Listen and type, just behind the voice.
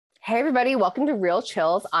Hey, everybody, welcome to Real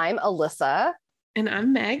Chills. I'm Alyssa. And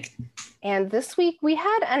I'm Meg. And this week we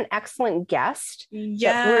had an excellent guest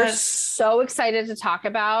that we're so excited to talk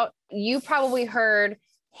about. You probably heard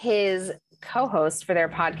his co-host for their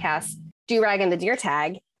podcast, Do-Rag and the Deer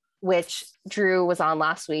Tag, which Drew was on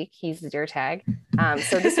last week. He's the Deer Tag.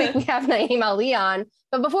 So this week we have Naeem Ali on.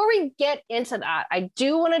 But before we get into that, I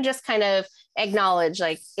do want to just kind of acknowledge,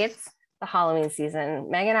 it's the Halloween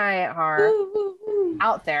season. Meg and I are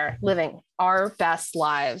out there living our best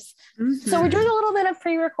lives. So we're doing a little bit of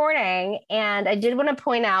pre-recording, and I did want to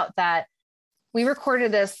point out that we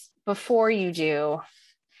recorded this before you do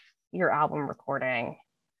your album recording.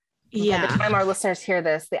 Yeah. By the time our listeners hear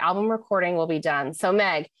this, the album recording will be done. So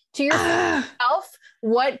Meg, to yourself,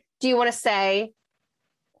 what do you want to say?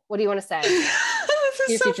 What do you want to say?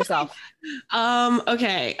 Your future self.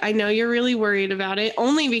 Okay. I know you're really worried about it,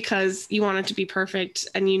 only because you want it to be perfect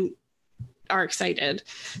and you are excited.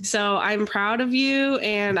 So I'm proud of you,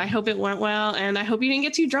 and I hope it went well, and I hope you didn't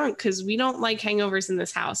get too drunk, because we don't like hangovers in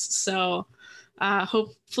this house. So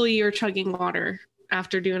hopefully you're chugging water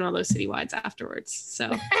after doing all those citywides afterwards.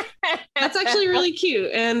 So that's actually really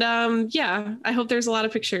cute. And I hope there's a lot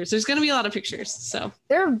of pictures. There's going to be a lot of pictures. So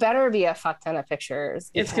there better be a fuck ton of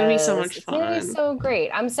pictures. It's going to be so much fun. It's going to be so great.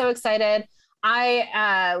 I'm so excited.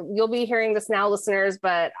 You'll be hearing this now, listeners,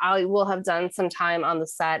 but I will have done some time on the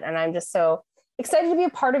set, and I'm just so excited to be a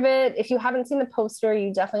part of it. If you haven't seen the poster,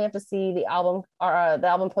 you definitely have to see the album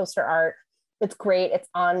poster art. It's great. It's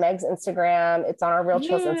on Meg's Instagram. It's on our Real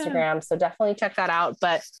Chills Instagram. So definitely check that out.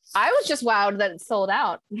 But I was just wowed that it sold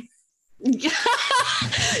out. Yeah.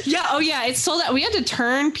 Oh yeah. It sold out. We had to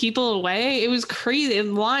turn people away. It was crazy. The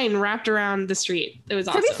line wrapped around the street. It was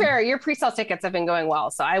awesome. To be fair, your pre-sale tickets have been going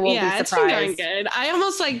well, so I will be surprised. It's been going good. I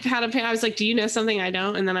almost had a pain. I was like, do you know something I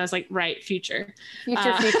don't? And then I was like, right, future.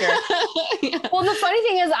 Yeah. Well, the funny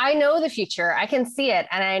thing is, I know the future. I can see it.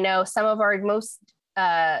 And I know some of our most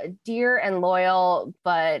dear and loyal,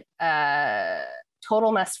 but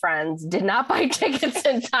total mess friends did not buy tickets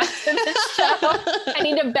in time to the show. I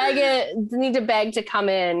need to beg to come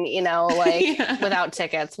in, without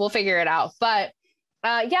tickets. We'll figure it out. But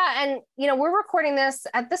and we're recording this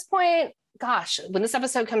at this point. Gosh, when this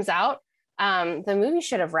episode comes out, the movie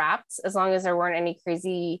should have wrapped, as long as there weren't any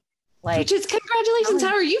crazy congratulations.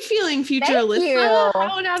 How are you feeling, future Alyssa?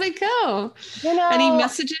 How'd it go? Any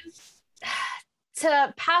messages?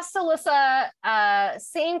 To past Alyssa,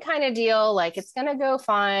 same kind of deal. It's going to go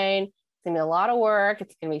fine. It's going to be a lot of work.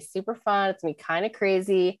 It's going to be super fun. It's going to be kind of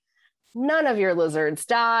crazy. None of your lizards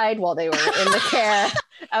died while they were in the care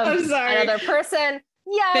of another person.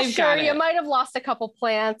 Yeah, sure. You might have lost a couple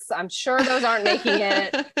plants. I'm sure those aren't making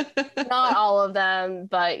it. Not all of them,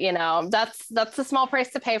 but that's a small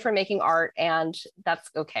price to pay for making art, and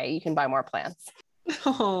that's okay. You can buy more plants.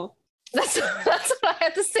 Oh, that's what I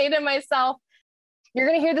had to say to myself. You're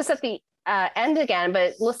going to hear this at the end again,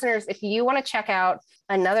 but listeners, if you want to check out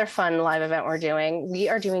another fun live event we're doing, we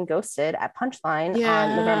are doing Ghosted at Punchline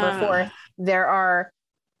on November 4th. There are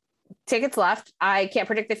tickets left. I can't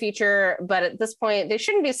predict the future, but at this point, they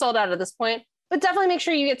shouldn't be sold out at this point, but definitely make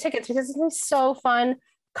sure you get tickets, because it's going to be so fun.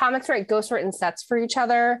 Comics write ghostwritten sets for each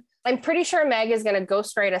other. I'm pretty sure Meg is going to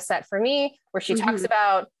ghostwrite a set for me where she talks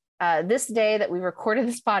about this day that we recorded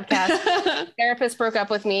this podcast. Therapist broke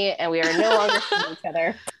up with me, and we are no longer seeing each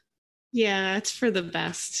other. Yeah, it's for the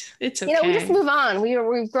best. It's okay. We just move on.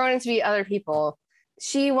 We've grown to be other people.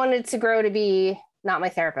 She wanted to grow to be not my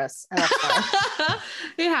therapist, and that's fine.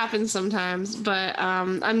 It happens sometimes, but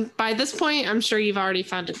I'm by this point, I'm sure you've already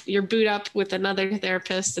found your boot up with another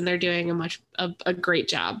therapist, and they're doing a great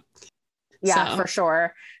job. Yeah, for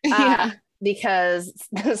sure. Because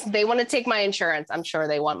they want to take my insurance. I'm sure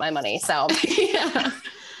they want my money. So,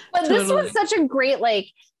 but totally. This was such a great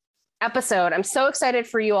episode. I'm so excited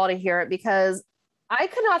for you all to hear it, because I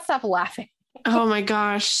could not stop laughing. Oh my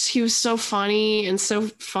gosh. He was so funny and so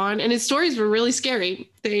fun. And his stories were really scary.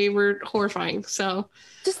 They were horrifying. So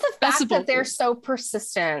just the fact that they're so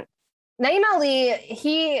persistent. Naeem Ali,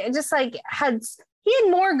 he just he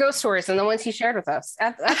had more ghost stories than the ones he shared with us.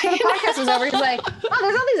 After the podcast was over, he's like, oh,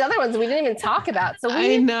 there's all these other ones we didn't even talk about. So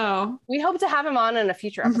I know. We hope to have him on in a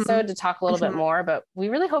future episode to talk a little bit more, but we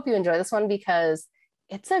really hope you enjoy this one, because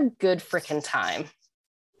it's a good freaking time.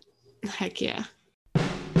 Heck yeah.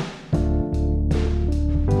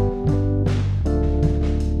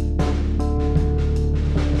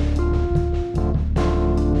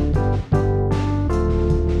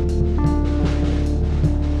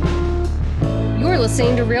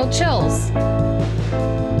 Listening to Real Chills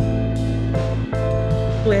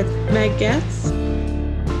with Meg Getz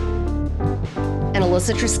and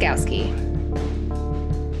Alyssa Truskowski.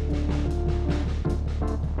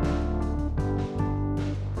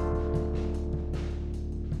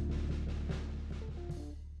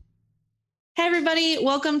 everybody.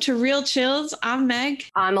 Welcome to Real Chills. I'm Meg.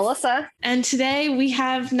 I'm Melissa. And today we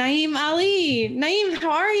have Naeem Ali. Naeem, how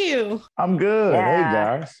are you? I'm good. Yeah. Hey,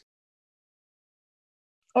 guys.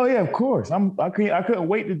 Oh, yeah, of course. I couldn't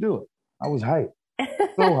wait to do it. I was hyped. So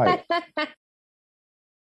hyped.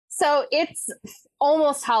 So it's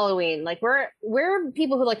almost Halloween. Like we're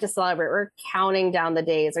people who like to celebrate. We're counting down the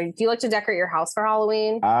days. Do you like to decorate your house for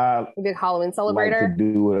Halloween? A big Halloween celebrator? Like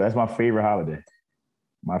to do it. That's my favorite holiday.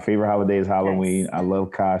 My favorite holiday is Halloween. Nice. I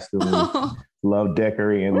love costumes, love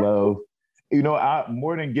decorating, love. I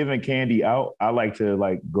more than giving candy out, I like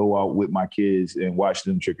to go out with my kids and watch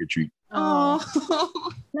them trick or treat. Oh,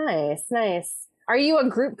 nice. Are you a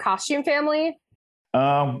group costume family?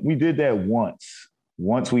 We did that once.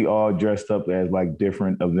 Once we all dressed up as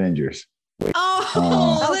different Avengers. That's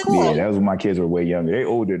cool. Yeah, that was when my kids were way younger. They're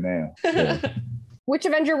older now. So. Which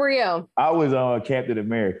Avenger were you? I was Captain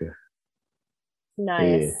America.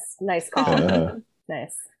 Nice. Yeah. Nice call.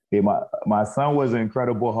 Nice. Yeah, my son was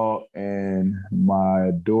Incredible Hulk and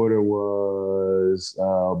my daughter was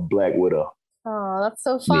Black Widow. Oh, that's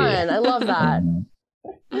so fun. Yeah. I love that.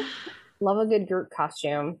 Love a good group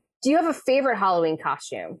costume. Do you have a favorite Halloween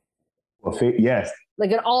costume? Well, yes.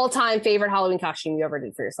 Like an all-time favorite Halloween costume you ever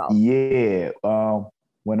did for yourself? Yeah.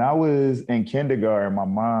 When I was in kindergarten, my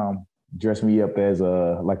mom dressed me up as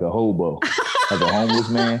a hobo, like a homeless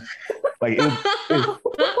man. Like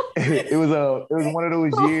it was one of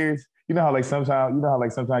those years. You know how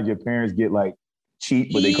sometimes your parents get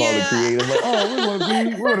cheap, but they call it creative. Like,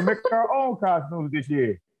 we're gonna make our own costumes this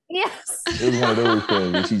year. Yes. It was one of those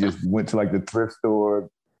things. And she just went to the thrift store,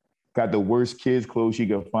 got the worst kids' clothes she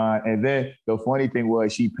could find. And then the funny thing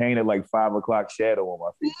was she painted 5 o'clock shadow on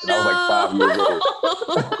my face. And I was 5 years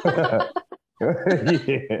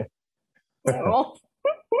old. Yeah. Oh.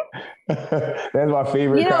 That's my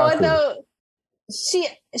favorite costume. What though?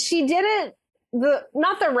 She did it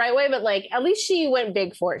not the right way, but at least she went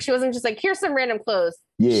big for it. She wasn't just here's some random clothes.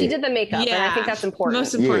 Yeah. She did the makeup, and I think that's important.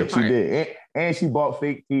 Most important part. She did. And she bought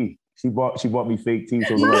fake teeth. She bought me fake teeth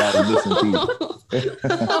so I was missing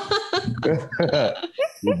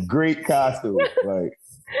teeth. Great costume.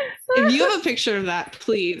 If you have a picture of that,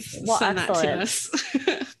 please send that to us.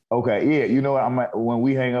 Okay, yeah. You know what? When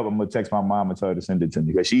we hang up, I'm gonna text my mom and tell her to send it to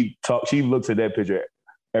me because she looks at that picture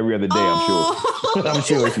every other day. I'm sure. I'm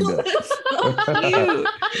sure she does.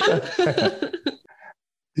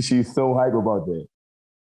 She's so hype about that.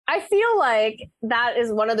 I feel like that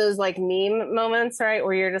is one of those meme moments, right?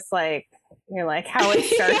 Where you're just you're how it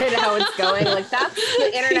started, how it's going. That's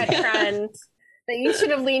the internet trend that you should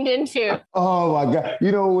have leaned into. Oh my God.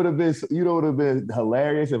 You know what would have been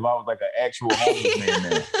hilarious if I was an actual homeless man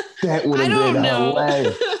now. That would have been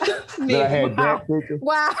hilarious. That I had that picture.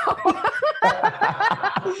 Wow.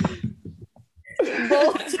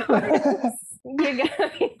 Both times. You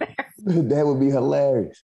got me there. That would be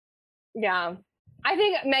hilarious. Yeah. I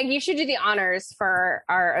think, Meg, you should do the honors for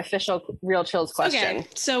our official Real Chills question. Okay,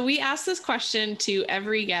 so we ask this question to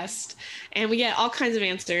every guest, and we get all kinds of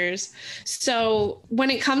answers. So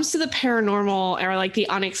when it comes to the paranormal or the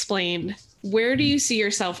unexplained, where do you see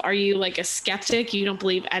yourself? Are you a skeptic? You don't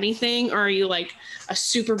believe anything? Or are you a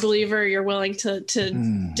super believer? You're willing to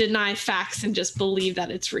deny facts and just believe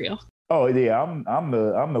that it's real? Oh, yeah, I'm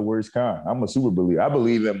the worst kind. I'm a super believer. I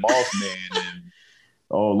believe in Mothman and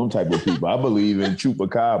all them type of people. I believe in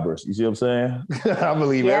chupacabras. You see what I'm saying? I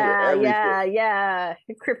believe everything. Yeah.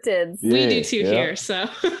 Cryptids. Yeah, we do too here. So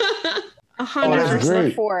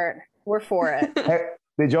 100%. We're for it. Hey,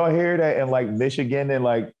 did y'all hear that in Michigan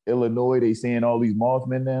and Illinois, they seeing all these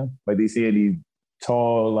Mothmen now? They seeing these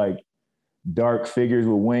tall, dark figures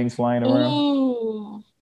with wings flying around? Ooh.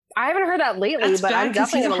 I haven't heard that lately, but I'm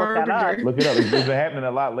definitely going to look that up. Look it up. It's been happening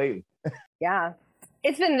a lot lately. Yeah.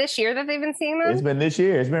 It's been this year that they've been seeing them? It's been this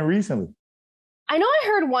year. It's been recently. I know I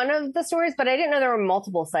heard one of the stories, but I didn't know there were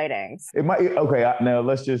multiple sightings. It might. Okay, now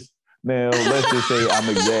let's just say I'm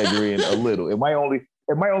exaggerating a little. It might only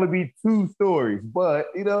be 2 stories, but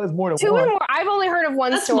it's more than 2 one. and more. I've only heard of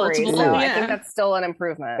one story, so I think that's still an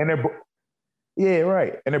improvement. And they're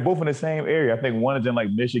right. And they're both in the same area. I think one is in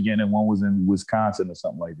Michigan and one was in Wisconsin or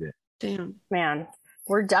something like that. Damn. Man,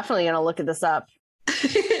 we're definitely going to look at this up.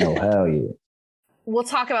 Oh, hell yeah. We'll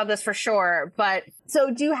talk about this for sure. But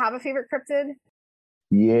so do you have a favorite cryptid?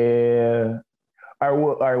 Yeah. All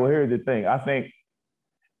right. Well, here's the thing. I think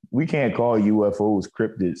we can't call UFOs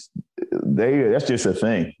cryptids. That's just a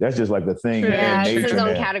thing. That's just a thing. Yeah, in nature it's its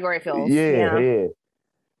own category feels. Yeah.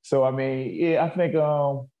 So, I think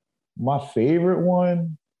my favorite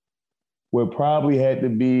one would probably have to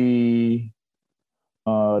be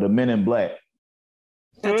the Men in Black.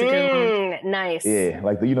 That's a good one. Nice. Yeah,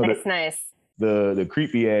 nice. the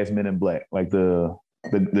creepy ass Men in Black, like the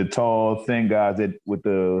tall, thin guys that with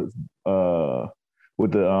the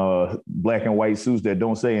black and white suits that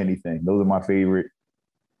don't say anything. Those are my favorite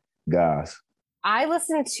guys. I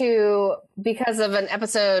listened to, because of an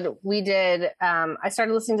episode we did, I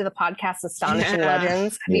started listening to the podcast Astonishing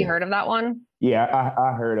Legends. Have you heard of that one? Yeah,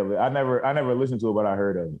 I heard of it. I never listened to it, but I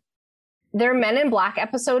heard of it. Their Men in Black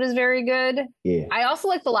episode is very good. Yeah. I also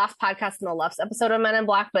like the last podcast and the Luft's episode of Men in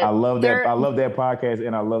Black, but I love that podcast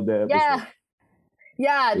and I love that episode.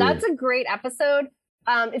 Yeah, that's a great episode.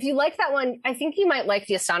 If you like that one, I think you might like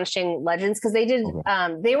the Astonishing Legends, because they did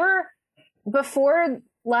they were, before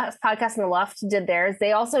Last Podcast and the Left did theirs,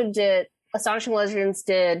 they also did, Astonishing Legends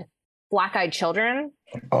did Black Eyed Children.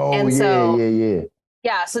 Oh, and yeah.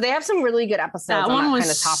 Yeah, so they have some really good episodes on that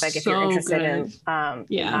kind of topic if you're interested in.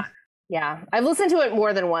 Yeah. I've listened to it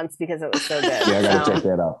more than once because it was so good. Yeah, I gotta check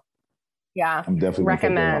that out. Yeah, I'm definitely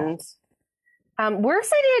recommend. We're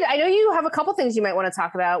excited. I know you have a couple things you might want to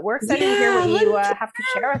talk about. We're excited to hear what you have to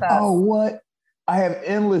share with us. Oh, what? I have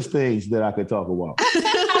endless things that I could talk about.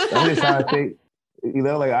 I'm just trying to think.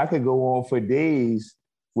 Like I could go on for days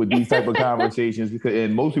with these type of conversations,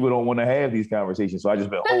 and most people don't want to have these conversations. So I just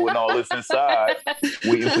been holding all this inside,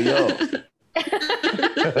 waiting for y'all.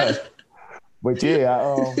 But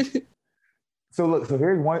yeah, so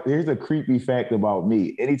here's a creepy fact about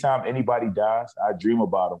me. Anytime anybody dies, I dream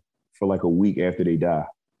about them for like a week after they die.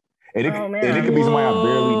 And it could be somebody I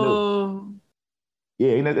barely knew.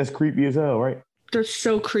 Yeah, ain't that's creepy as hell, right? They're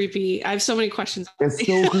so creepy. I have so many questions. It's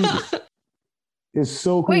so creepy. It's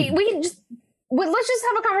so creepy. Let's just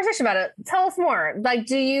have a conversation about it. Tell us more. Like,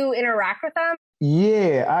 do you interact with them?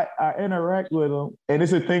 Yeah, I interact with them. And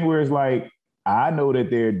it's a thing where it's like, I know that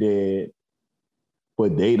they're dead,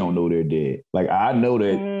 but they don't know they're dead. Like, I know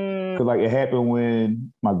that, because like it happened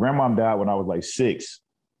when my grandmom died when I was like 6.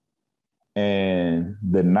 And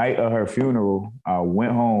the night of her funeral, I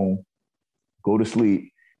went home, go to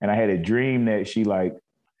sleep, and I had a dream that she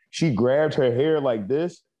grabbed her hair like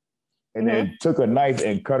this, and then took a knife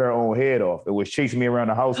and cut her own head off. It was chasing me around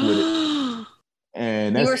the house with it.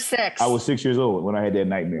 And you were 6. I was 6 years old when I had that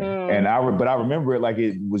nightmare. And I remember it like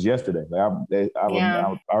it was yesterday. Like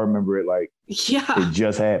I remember it like it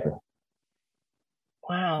just happened.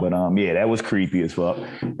 Wow. But that was creepy as fuck.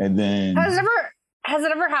 And then has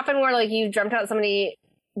it ever happened where like you dreamt out somebody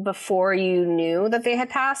before you knew that they had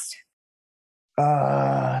passed?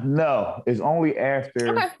 No. It's only after.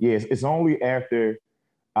 Okay. Yes, it's only after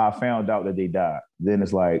I found out that they died. Then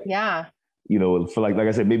it's like, for like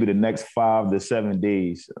I said, maybe the next 5 to 7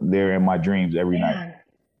 days, they're in my dreams every night.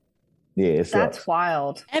 Yeah, that's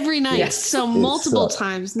wild. Every night, so multiple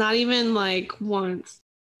times, not even like once.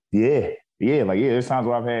 Yeah. There's times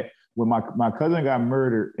where I've had when my cousin got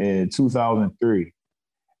murdered in 2003,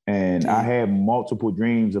 and I had multiple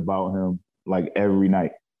dreams about him like every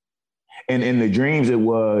night. And in the dreams, it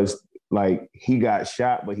was like he got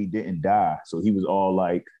shot, but he didn't die. So he was all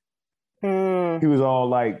like, like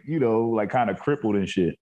kind of crippled and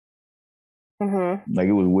shit. Mm-hmm. Like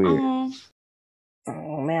it was weird.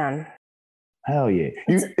 Oh man. Hell yeah.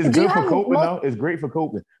 It's good for coping though. It's great for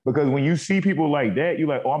coping, because when you see people like that, you're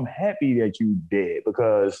like, oh, I'm happy that you dead,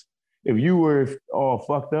 because if you were all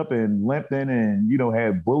fucked up and limping and,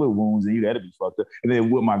 had bullet wounds, and you'd have to be fucked up. And then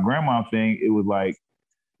with my grandma thing, it was like,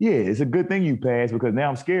 yeah, it's a good thing you passed, because now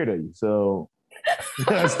I'm scared of you. So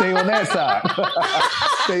stay on that side.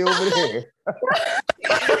 Stay over there.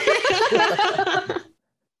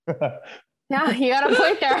 Yeah, you got a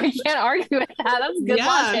point there. You can't argue with that. That's good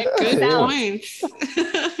logic. Good point.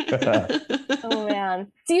 Oh,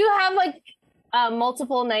 man. Do you have like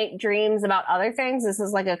multiple night dreams about other things? This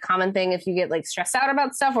is like a common thing if you get like stressed out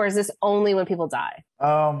about stuff, or is this only when people die?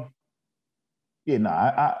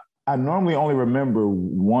 I normally only remember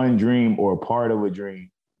one dream or part of a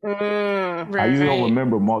dream. I usually don't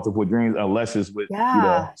remember multiple dreams unless it's with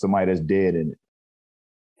somebody that's dead in it.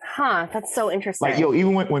 Huh, that's so interesting. Like,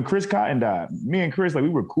 even when Chris Cotton died, me and Chris, like, we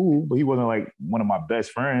were cool, but he wasn't like one of my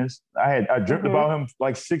best friends. I dreamt about him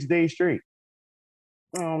like 6 days straight.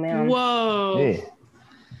 Oh man. Whoa. Yeah.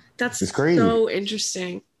 That's crazy. So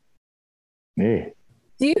interesting. Yeah.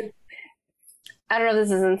 I don't know if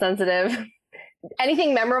this is insensitive.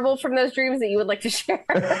 Anything memorable from those dreams that you would like to share?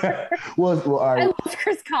 Well, I love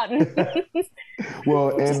Chris Cotton.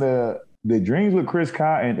 Well, and the dreams with Chris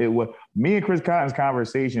Cotton, it was me and Chris Cotton's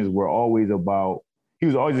conversations were always about. He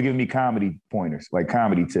was always giving me comedy pointers, like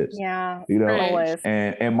comedy tips. Yeah, always.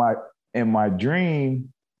 And in my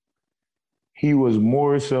dream, he was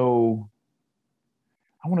more so,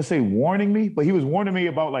 I want to say warning me, but he was warning me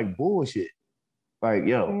about like bullshit. Like,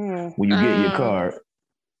 yo, when you get your car,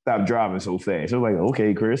 stop driving so fast. I was like,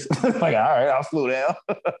 okay, Chris. Like, all right, I'll slow down.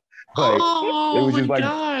 Like, oh, it was just my like,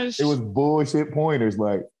 gosh. it was bullshit pointers.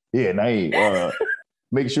 Like, yeah, nah,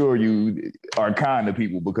 make sure you are kind to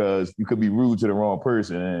people because you could be rude to the wrong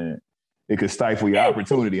person and it could stifle your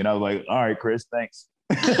opportunity. And I was like, all right, Chris, thanks.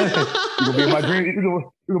 You're gonna be in my dream.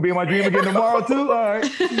 You're gonna be in my dream again tomorrow too. All right,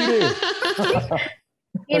 see you there.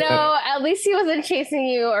 You know, at least he wasn't chasing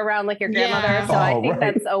you around like your grandmother. Yeah. So I think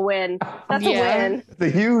that's a win. That's a win. It's a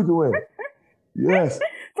huge win. Yes.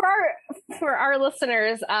 For our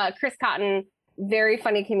listeners, Chris Cotton, very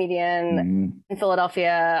funny comedian in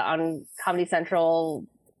Philadelphia on Comedy Central,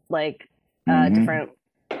 like different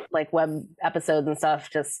like web episodes and stuff.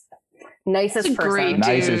 Just nicest person. Great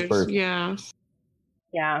nicest dude. person. Yeah.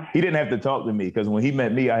 Yeah. He didn't have to talk to me because when he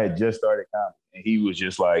met me, I had just started comedy, and he was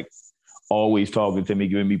just like always talking to me,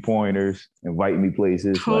 giving me pointers, inviting me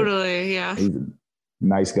places. Totally. Like, yeah. He's a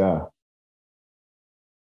nice guy.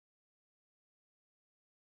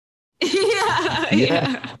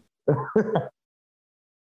 Yeah.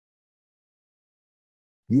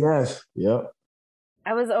 Yes. Yep.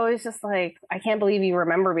 I was always just like, I can't believe you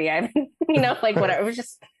remember me. I, like whatever. It was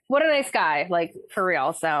just, what a nice guy, like for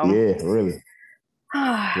real. So yeah, really.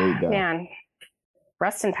 Great guy. Man,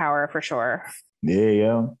 rest in power for sure.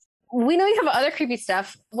 Yeah. We know you have other creepy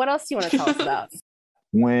stuff. What else do you want to tell us about?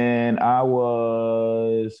 When I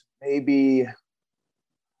was maybe,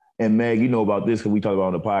 and Meg, you know about this because we talked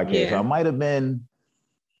about it on the podcast. Yeah. I might have been,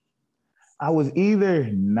 I was either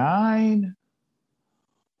 9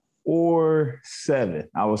 or 7.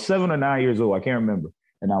 I was 7 or 9 years old. I can't remember.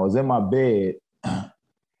 And I was in my bed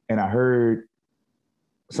and I heard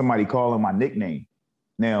somebody calling my nickname.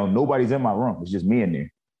 Now, nobody's in my room. It's just me in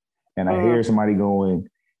there. And I hear somebody going,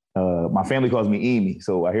 my family calls me Amy.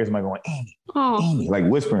 So I hear somebody going, Amy, Amy, like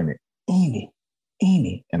whispering it, Amy,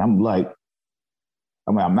 Amy. And I'm like,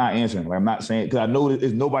 I'm not answering. Like, I'm not saying, because I know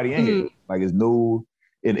there's nobody in here. Like, it's no,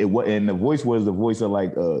 and the voice was the voice of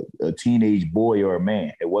like a teenage boy or a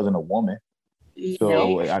man. It wasn't a woman.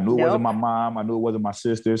 So I knew it wasn't my mom. I knew it wasn't my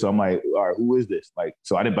sister. So I'm like, all right, who is this? Like,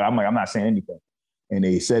 so I didn't, but I'm like, I'm not saying anything. And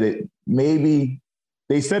they said it, maybe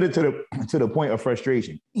they said it to the point of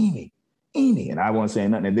frustration. Amy. And I wasn't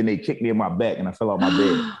saying nothing. And then they kicked me in my back and I fell out my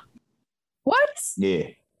bed. What? Yeah.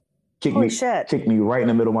 Kicked me right in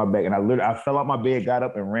the middle of my back. And I fell out my bed, got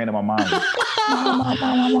up and ran to my mom.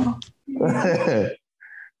 Mom.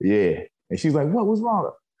 Yeah. And she's like, what was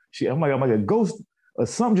wrong? I'm like a ghost or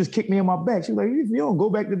something just kicked me in my back. She's like, if you don't go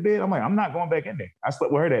back to bed, I'm like, I'm not going back in there. I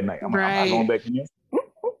slept with her that night. I'm like, I'm not going back in there.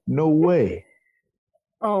 No way.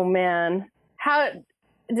 Oh man. How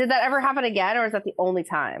did that ever happen again, or is that the only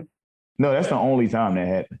time? No, that's the only time that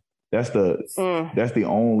happened. That's the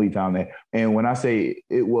only time that. And when I say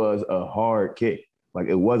it was a hard kick, like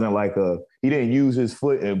it wasn't like he didn't use his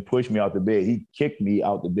foot and push me out the bed. He kicked me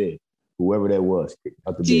out the bed. Whoever that was, kicked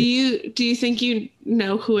out the bed. Do you think you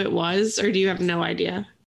know who it was, or do you have no idea?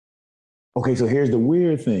 Okay, so here's the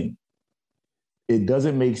weird thing. It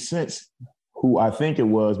doesn't make sense who I think it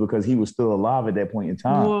was because he was still alive at that point in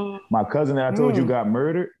time. Whoa. My cousin that I told you got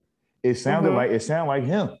murdered. It sounded like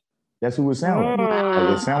him. That's who it sounded like.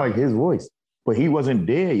 Like, it sounded like his voice, but he wasn't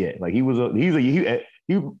dead yet. Like he was a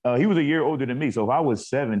year older than me. So if I was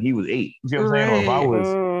 7, he was 8. You see what I'm saying?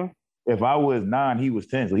 Or if I was 9, he was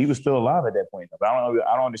 10. So he was still alive at that point. I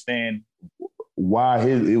don't understand why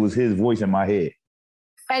it was his voice in my head.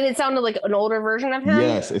 And it sounded like an older version of him?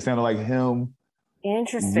 Yes, it sounded like him.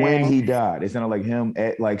 Interesting. When he died, it sounded like him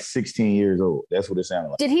at like 16 years old. That's what it sounded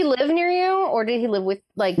like. Did he live near you, or did he live with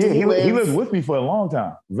like? Yeah, he lived with me for a long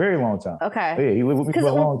time, very long time. Okay. Yeah, he lived with me for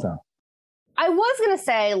a long time. I was gonna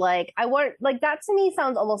say like that to me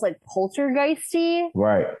sounds almost like poltergeisty,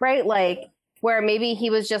 right? Like where maybe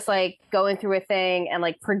he was just like going through a thing and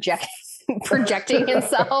like projecting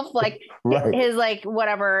himself, like his like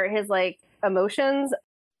whatever his like emotions.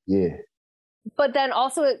 Yeah. But then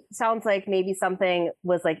also it sounds like maybe something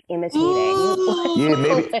was like imitating. Yeah,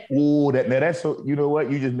 maybe. Ooh, that's so. You know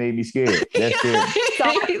what? You just made me scared. That's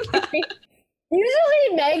scary.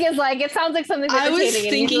 Usually Meg is like, it sounds like something's imitating. I was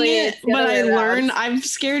thinking it, but I learned I've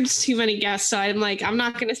scared too many guests, so I'm like, I'm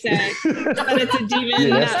not gonna say that it's a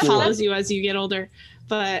demon that follows you as you get older,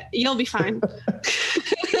 but you'll be fine.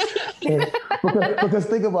 because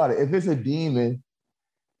think about it. If it's a demon,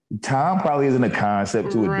 time probably isn't a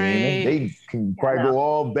concept to a demon. They can probably go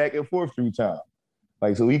all back and forth through time.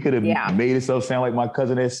 Like, so he could have made himself sound like my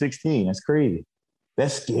cousin at 16. That's crazy.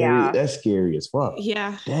 That's scary. Yeah. That's scary as fuck.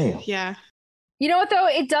 Yeah. Damn. Yeah. You know what, though?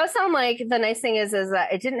 It does sound like the nice thing is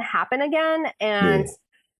that it didn't happen again. And,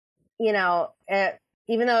 you know,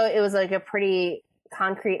 even though it was like a pretty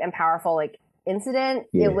concrete and powerful, like, incident,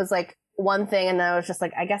 it was like one thing, and then I was just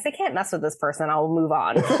like, I guess I can't mess with this person. I'll move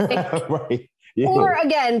on. Like, right. Yeah. Or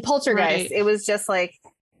again, poltergeist. Right. It was just like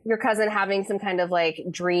your cousin having some kind of like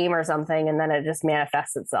dream or something, and then it just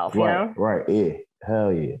manifests itself. You know? Right. Yeah.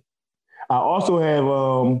 Hell yeah. I also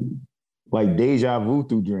have like deja vu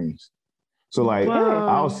through dreams. So like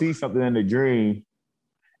I'll see something in the dream,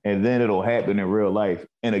 and then it'll happen in real life.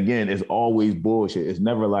 And again, it's always bullshit. It's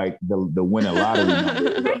never like the winning lottery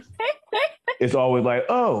number. It's always like,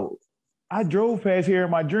 oh, I drove past here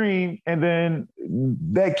in my dream, and then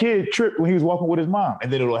that kid tripped when he was walking with his mom,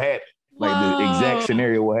 and then it'll happen. Like the exact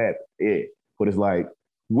scenario will happen. Yeah. But it's like,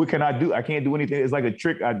 what can I do? I can't do anything. It's like a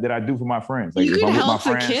trick that I do for my friends. Like you if can I'm help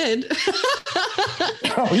with my the friends, kid.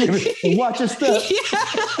 oh, yeah, watch your step.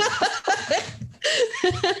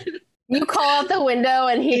 You call out the window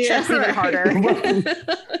and he trips even harder.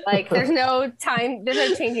 Like there's no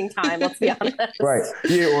changing time, let's be honest. Right.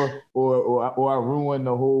 Yeah, or I ruin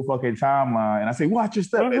the whole fucking timeline and I say, watch your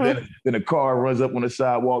step. And then a car runs up on the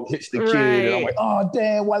sidewalk, hits the kid, and I'm like, oh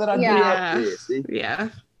damn, why did I do that? Yeah, see? Yeah.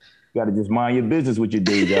 You gotta just mind your business with your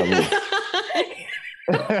deja vu.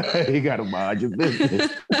 You gotta mind your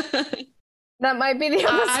business. That might be the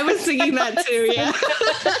I was thinking that too, yeah.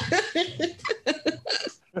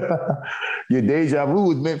 Your deja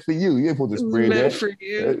vu is meant for you. You're supposed to spread meant that. For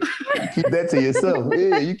you. Keep that to yourself.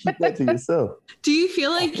 Yeah, you keep that to yourself. Do you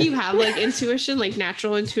feel like you have like intuition, like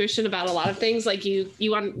natural intuition about a lot of things? Like you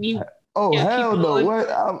want. Oh hell no! Like, what?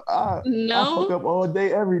 I fuck up all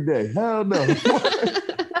day, every day. Hell no.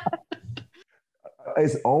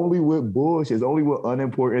 It's only with bullshit. It's only with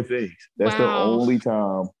unimportant things. That's the only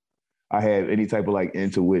time I have any type of like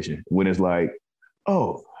intuition. When it's like,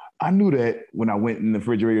 oh, I knew that when I went in the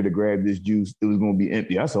refrigerator to grab this juice, it was going to be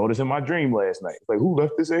empty. I saw this in my dream last night. It's like, who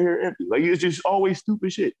left this in here empty? Like, it's just always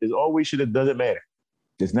stupid shit. There's always shit that doesn't matter.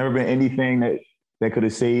 There's never been anything that could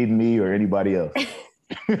have saved me or anybody else.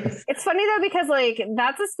 It's funny though, because like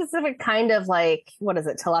that's a specific kind of like, what is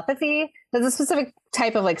it, telepathy? There's a specific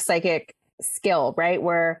type of like psychic skill, right?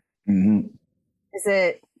 Where is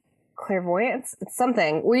it clairvoyance? It's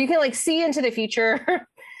something where you can like see into the future.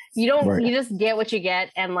 You don't, you just get what you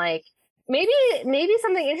get. And like, maybe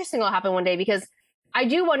something interesting will happen one day, because I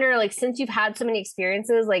do wonder, like, since you've had so many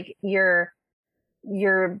experiences, like your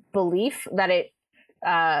belief that it,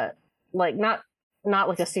 like not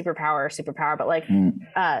like a superpower, but like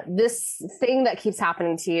this thing that keeps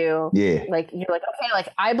happening to you. Yeah. Like, you're like, okay, like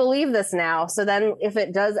I believe this now. So then if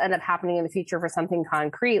it does end up happening in the future for something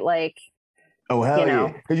concrete, like, oh, hell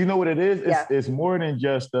yeah. Because you know what it is? It's more than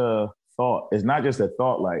just a thought. It's not just a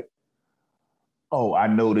thought like, oh, I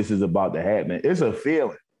know this is about to happen. It's a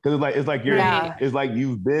feeling. Because it's like it's like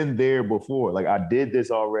you've been there before. Like, I did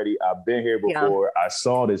this already. I've been here before. I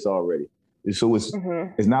saw this already. So it's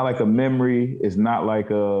not like a memory. It's not like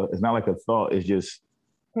a thought. It's just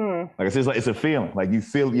like I said, it's a feeling. Like you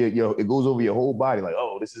feel it goes over your whole body. Like,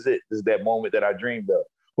 oh, this is it. This is that moment that I dreamed of.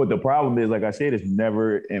 But the problem is, like I said, it's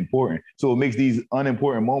never important. So it makes these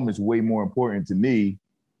unimportant moments way more important to me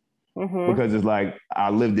because it's like I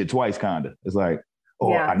lived it twice, kind of. It's like,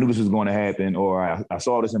 oh, I knew this was going to happen, or I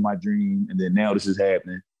saw this in my dream, and then now this is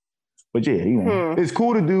happening. But yeah, it's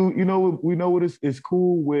cool to do. You know, we know what it's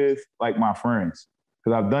cool with like my friends,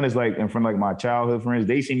 because I've done this like in front of like my childhood friends.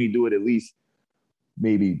 They see me do it at least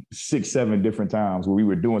maybe 6-7 different times where we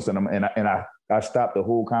were doing something, and I stopped the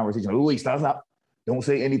whole conversation. Like, wait, stop. Don't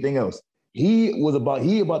say anything else. He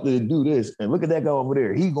about to do this, and look at that guy over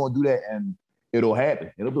there. He's gonna do that, and it'll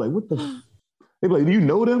happen. It'll be like, what the? They'll be like, do you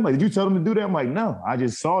know them? Like, did you tell them to do that? I'm like, no, I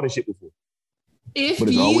just saw this shit before. If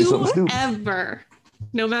you ever,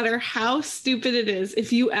 no matter how stupid it is,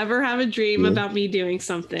 if you ever have a dream about me doing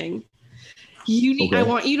something, I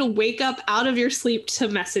want you to wake up out of your sleep to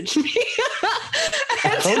message me.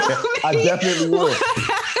 I definitely will.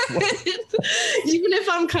 Even if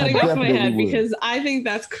I'm cutting off my head, because I think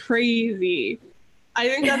that's crazy. I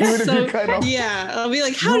think that's so. Yeah, I'll be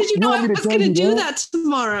like, how did you know I was going to do that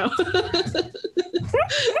tomorrow?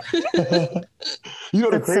 You know,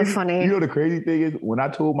 that's so funny. You know, the crazy thing is, when I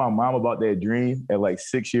told my mom about that dream at like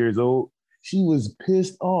 6 years old, she was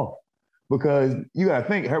pissed off because you gotta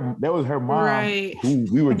think that was her mom who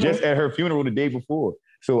we were just at her funeral the day before.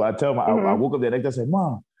 So I tell my, I woke up that night. I said,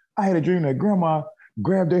 Mom, I had a dream that Grandma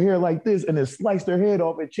grabbed her hair like this and then sliced her head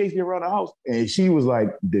off and chased me around the house. And she was like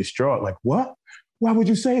distraught, like, what? Why would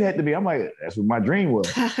you say that to me? I'm like, that's what my dream was.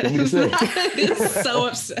 What me to say? It's so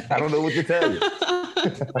upset. I don't know what to tell you.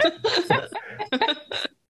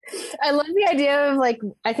 I love the idea of like,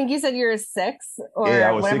 I think you said you were 6 or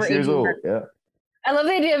I was whatever 6 years old. Yeah. I love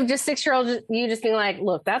the idea of just 6-year-old you just being like,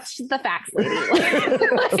 look, that's the facts, lady.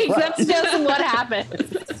 That's just what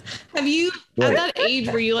happens. Have you, at that age,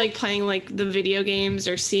 were you like playing like the video games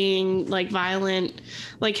or seeing like violent,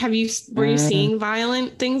 like were you seeing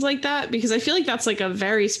violent things like that? Because I feel like that's like a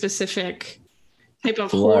very specific type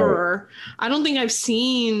of horror. I don't think I've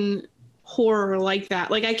seen horror like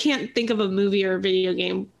that. Like I can't think of a movie or a video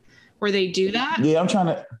game where they do that. Yeah, I'm trying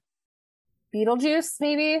to. Beetlejuice,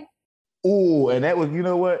 maybe? Oh, and that was, you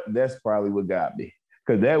know what? That's probably what got me.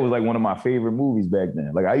 Because that was like one of my favorite movies back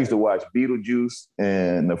then. Like I used to watch Beetlejuice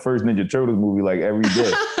and the first Ninja Turtles movie like every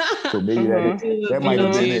day. So maybe that might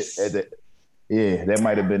have been it. That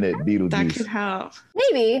might have been it, Beetlejuice. That could help.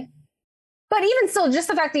 Maybe. But even still, just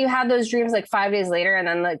the fact that you had those dreams like 5 days later and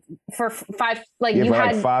then like for 5, like you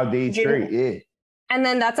had like 5 days straight, yeah. And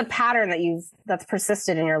then that's a pattern that's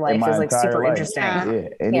persisted in your life is like super interesting.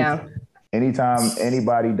 Yeah. Anytime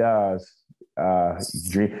anybody dies,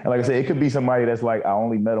 dream. And like I said, it could be somebody that's like, I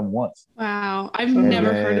only met them once. Wow. I've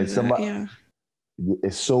never heard of somebody. Yeah.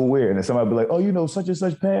 It's so weird. And then somebody be like, oh, you know, such and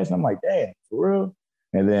such passed. And I'm like, damn, for real?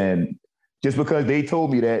 And then just because they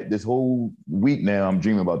told me that this whole week now, I'm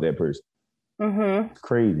dreaming about that person. Mm-hmm. It's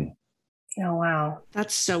crazy. Oh, wow.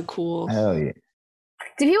 That's so cool. Hell yeah.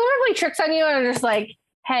 Did people ever play tricks on you and are just like,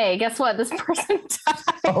 hey, guess what? This person died.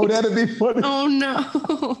 Oh, that'd be funny. Oh, no.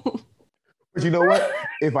 But you know what?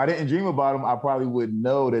 If I didn't dream about him, I probably would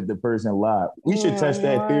know that the person lied. We should test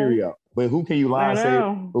that theory out. But who can you lie and say?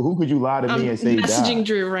 But who could you lie to me and say? Messaging died?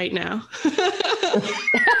 Drew right now.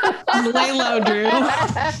 Lay low, Drew.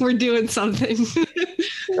 We're doing something.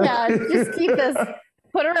 Yeah, just keep this.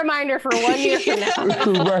 Put a reminder for 1 year from now.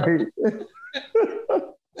 Right.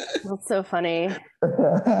 That's so funny.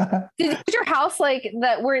 Did your house like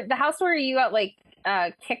that? Where the house where you got like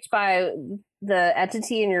kicked by the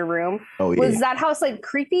entity in your room? Oh, yeah. Was that house like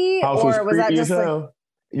creepy, house or was that just like?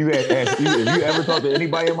 You if you ever talk to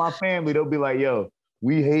anybody in my family, they'll be like, "Yo,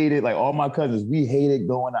 we hated like all my cousins. We hated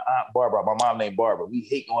going to Aunt Barbara. My mom named Barbara. We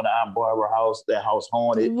hate going to Aunt Barbara's house. That house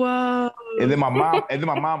haunted." Whoa! And then my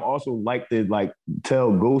mom also liked to like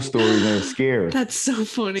tell ghost stories and scare us. That's so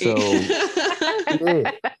funny. So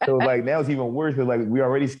yeah. So like now it's even worse because like we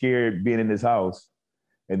already scared being in this house,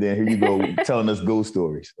 and then here you go telling us ghost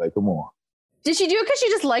stories. Like, come on. Did she do it because she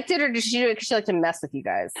just liked it, or did she do it because she liked to mess with you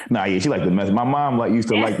guys? Nah, yeah, she liked to mess. My mom used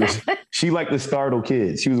to like this. She liked to startle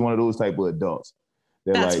kids. She was one of those type of adults.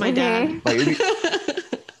 That's like, my dad. Like,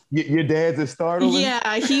 your dad's a startle?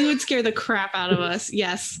 Yeah, he would scare the crap out of us.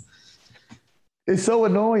 Yes. It's so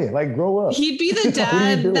annoying. Like, grow up. He'd be the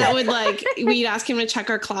dad that would like, we'd ask him to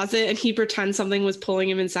check our closet and he'd pretend something was pulling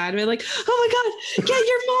him inside of it. Like, oh my God, get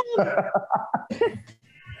your mom.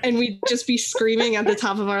 And we'd just be screaming at the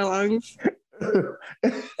top of our lungs.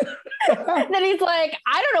 Then he's like,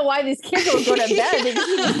 I don't know why these kids don't go to bed. They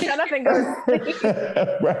just shut up and go to sleep.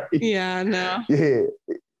 Right. Yeah, no. Yeah.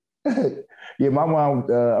 Yeah, my mom,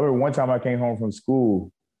 I remember one time I came home from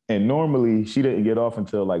school and normally she didn't get off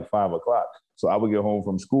until like 5 o'clock. So I would get home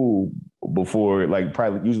from school before, like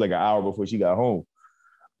probably usually like an hour before she got home.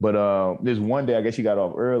 But this one day, I guess she got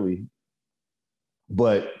off early.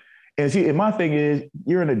 But and my thing is,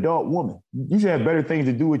 you're an adult woman. You should have better things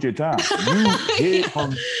to do with your time. You hid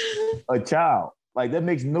from a child. Like that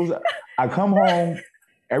makes no sense. I come home,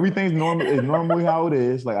 everything's normal. Is normally how it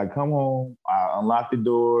is. Like I come home, I unlock the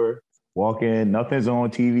door, walk in, nothing's on,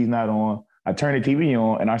 TV's not on. I turn the TV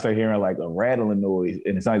on and I start hearing like a rattling noise,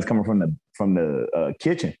 and it sounds like it's coming from the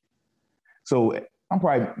kitchen. So I'm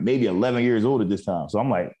probably maybe 11 years old at this time. So I'm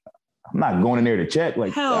like, I'm not going in there to check.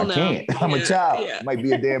 Like, I can't. I'm a child. Yeah. Might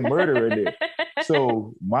be a damn murderer in there.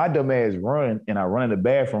 So my dumb ass run, and I run in the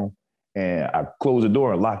bathroom, and I close the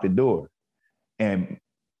door and lock the door. And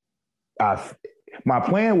my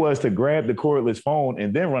plan was to grab the cordless phone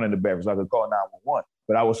and then run in the bathroom so I could call 911.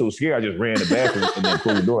 But I was so scared, I just ran in the bathroom and then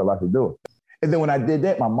closed the door and locked the door. And then when I did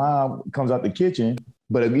that, my mom comes out the kitchen,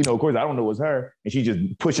 but you know, of course, I don't know it's her, and she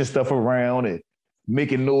just pushing stuff around and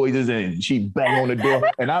making noises, and she bang on the door,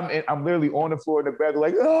 and I'm literally on the floor in the bathroom,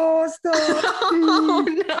 like, oh, stop, oh,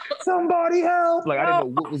 no. Somebody help! Like I didn't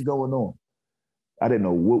know what was going on.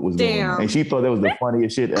 Going on, and she thought that was the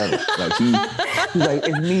funniest shit ever. Like she's like,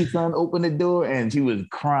 "It's me, son. Open the door," and she was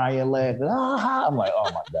crying, laughing. Ah! I'm like,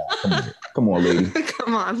 "Oh my God, come on, lady,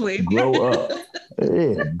 come on, lady, grow up,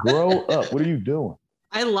 yeah, grow up. What are you doing?"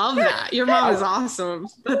 I love that. Your mom is awesome.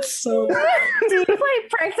 That's so. Do you play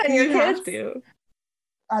pranks on your kids? Have to.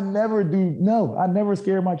 I never do. No, I never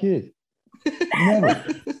scare my kids. Never.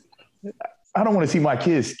 I don't want to see my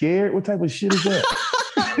kids scared. What type of shit is that?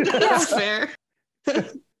 That's fair. No,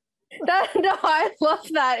 I love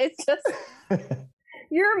that. It's just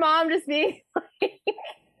your mom just being like,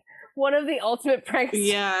 one of the ultimate pranks.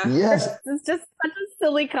 Yeah. Yes. It's just such a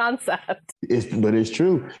silly concept. But it's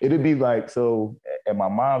true. It'd be like, so at my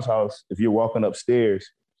mom's house, if you're walking upstairs,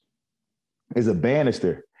 there's a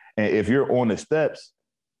banister. And if you're on the steps,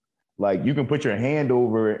 like you can put your hand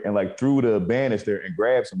over it and like through the banister and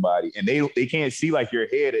grab somebody. And they can't see like your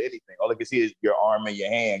head or anything. All they can see is your arm and your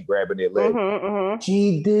hand grabbing their leg.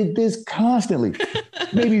 She did this constantly,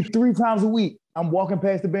 maybe 3 times a week. I'm walking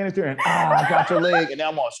past the banister and I got your leg. And now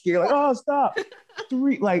I'm all scared, like, oh, stop.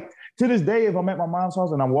 Like to this day, if I'm at my mom's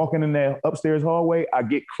house and I'm walking in that upstairs hallway, I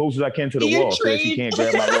get close as I can to the wall so that she can't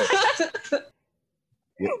grab my leg.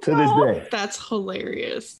 To this day. That's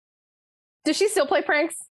hilarious. Does she still play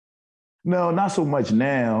pranks? No, not so much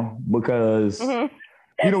now because you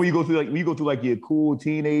know when you go through like your cool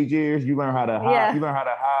teenage years, you learn how to hide. Yeah. You learn how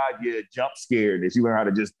to hide your jump scaredness. You learn how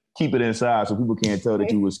to just keep it inside so people can't tell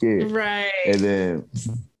that you were scared. Right. And then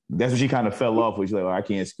that's when she kind of fell off. Where she's like, oh, I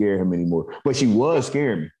can't scare him anymore. But she was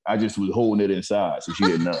scaring me. I just was holding it inside, so she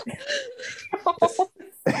didn't know.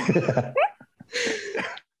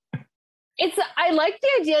 I like the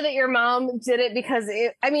idea that your mom did it because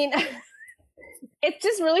it's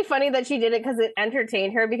just really funny that she did it because it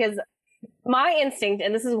entertained her, because my instinct,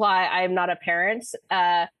 and this is why I'm not a parent,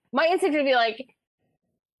 my instinct would be like,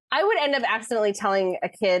 I would end up accidentally telling a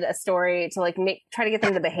kid a story to like try to get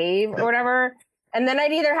them to behave or whatever. And then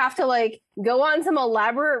I'd either have to like go on some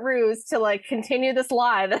elaborate ruse to like continue this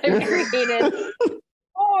lie that I've created,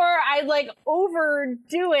 or I'd like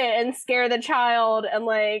overdo it and scare the child and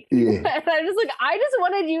like, and I'm just like, I just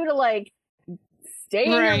wanted you to like stay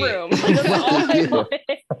in your room. Like, that's all I wanted.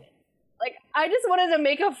 Like, I just wanted to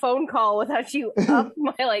make a phone call without you up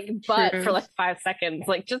my like butt for like 5 seconds.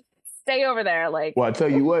 Like, just stay over there. Like, well, I tell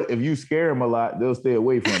you what, if you scare them a lot, they'll stay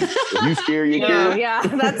away from you. If you scare your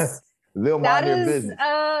kids, they'll mind their business.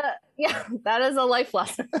 That is a life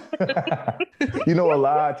lesson. You know, a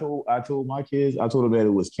lie I told my kids, I told them that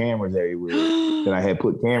it was cameras everywhere. That I had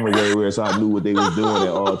put cameras everywhere so I knew what they was doing at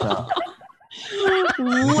all times.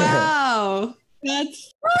 Wow.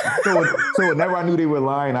 That's so whenever I knew they were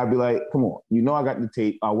lying, I'd be like, come on, you know I got the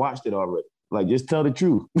tape. I watched it already. Like, just tell the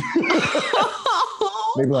truth.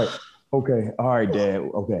 They'd be like, okay, all right, Dad.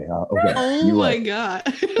 Okay, okay. Oh my God.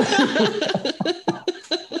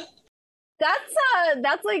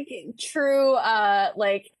 That's like true.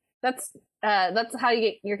 Like that's how you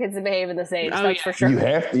get your kids to behave in this age. That's for sure. You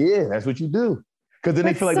have to, yeah. That's what you do. Because then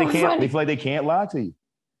they feel like they can't. They feel like they can't lie to you.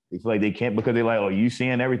 They feel like they can't because they're like, oh, you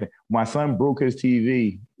seeing everything. My son broke his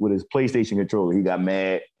TV with his PlayStation controller. He got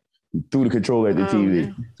mad. He threw the controller at the TV.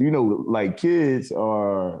 Man. So, you know, like kids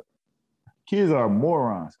are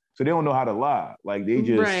morons. So they don't know how to lie. Like they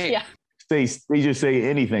just say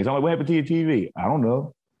anything. So I'm like, what happened to your TV? I don't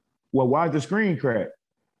know. Well, why'd the screen crack?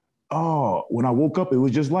 Oh, when I woke up, it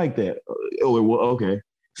was just like that. Oh, well, okay.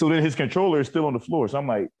 So then his controller is still on the floor. So I'm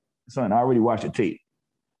like, son, I already watched the tape.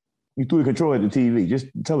 You threw the controller at the TV. Just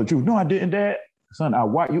tell the truth. No, I didn't, Dad. Son, I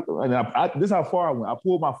watched you. And this is how far I went. I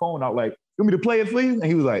pulled my phone out like, you want me to play it for you? And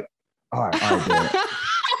he was like, all right, Dad.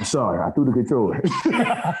 I'm sorry, I threw the controller.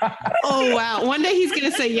 Oh, wow. One day he's going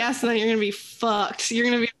to say yes, and then you're going to be fucked. You're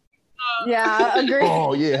going to be yeah, agree.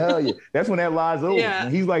 Oh, yeah, hell yeah. That's when that lie's over. Yeah.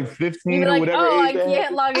 When he's like 15 or whatever. Oh, I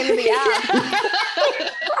can't log into the app.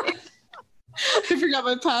 I forgot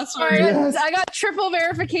my password. Yes. I got triple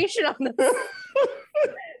verification on this.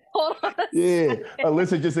 Hold on. Yeah,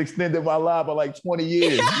 Alyssa just extended my lie by like 20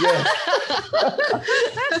 years. Yeah.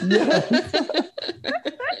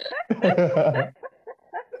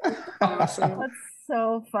 Awesome. That's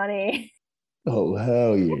so funny. Oh,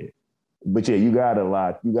 hell yeah. But yeah, you got a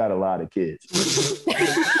lot of kids. It's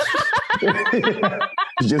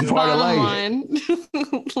just part of life.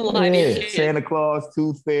 Yeah. Santa Claus,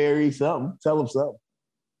 Tooth Fairy, something. Tell them something.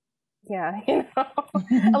 Yeah, you know.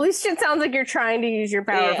 At least it sounds like you're trying to use your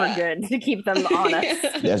power for good to keep them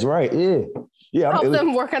honest. That's right. Yeah. Yeah. Help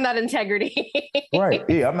them work on that integrity. Right.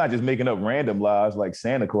 Yeah. I'm not just making up random lies like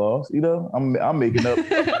Santa Claus. You know, I'm making up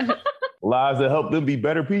lies that help them be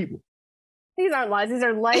better people. These aren't lies. These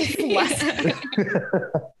are life lessons.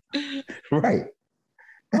 Right.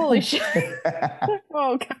 Holy shit.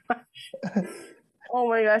 Oh gosh. Oh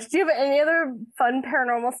my gosh. Do you have any other fun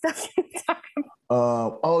paranormal stuff you can talk about?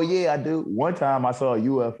 Oh yeah, I do. One time I saw a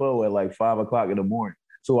UFO at like 5 o'clock in the morning.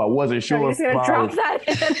 So I wasn't sure So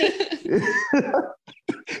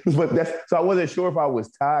I wasn't sure if I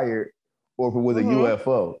was tired or if it was a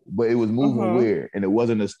UFO, but it was moving weird and it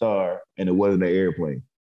wasn't a star and it wasn't an airplane.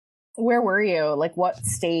 Where were you? Like what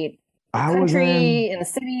state? I Country, was in the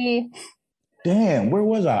city? Damn, where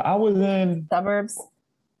was I? I was in suburbs.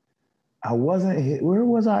 I wasn't. Where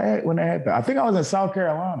was I at when that happened? I think I was in South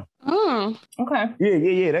Carolina. Oh, okay.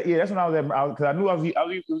 Yeah. That's when I was at. Because I knew I was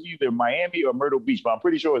either Miami or Myrtle Beach, but I'm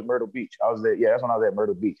pretty sure it was Myrtle Beach. I was there. Yeah, that's when I was at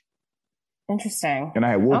Myrtle Beach. Interesting. And I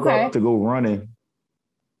had woke up to go running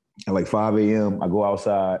at like 5 a.m. I go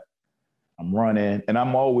outside. I'm running, and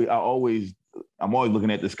I'm always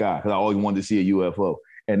looking at the sky because I always wanted to see a UFO.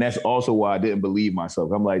 And that's also why I didn't believe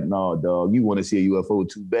myself. I'm like, no, dog, you want to see a UFO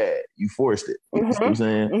too bad. You forced it. You know what I'm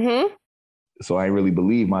saying? Mm-hmm. So I didn't really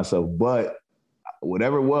believe myself. But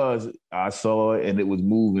whatever it was, I saw it and it was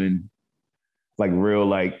moving like real,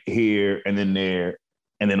 like here and then there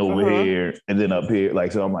and then over here and then up here.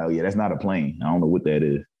 Like, so I'm like, oh, yeah, that's not a plane. I don't know what that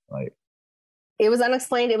is. Like, it was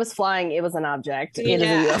unexplained. It was flying. It was an object. Yeah. It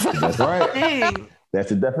is a UFO. That's right. Dang. That's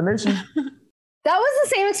the definition. That was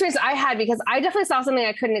the same experience I had because I definitely saw something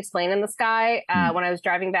I couldn't explain in the sky when I was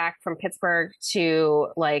driving back from Pittsburgh to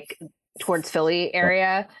like towards Philly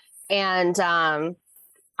area. And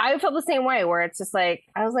I felt the same way where it's just like,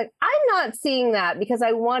 I was like, I'm not seeing that because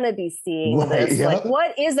I want to be seeing this. Yeah. Like,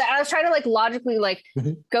 what is that? I was trying to like logically like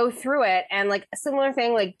go through it and like a similar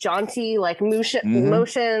thing, like jaunty, like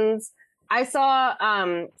motions. I saw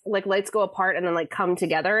like lights go apart and then like come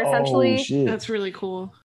together essentially. Oh, shit. That's really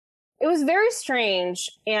cool. It was very strange.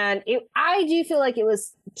 And I do feel like it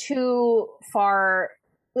was too far.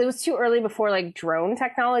 It was too early before like drone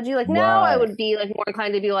technology. Like now I would be like more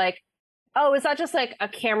inclined to be like, oh, is that just like a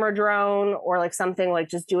camera drone or like something like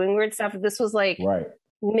just doing weird stuff? This was like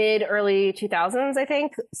mid-early 2000s, I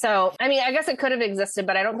think. So, I mean, I guess it could have existed,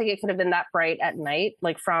 but I don't think it could have been that bright at night,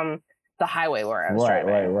 like from the highway where I was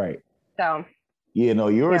driving. Right. So, yeah, no,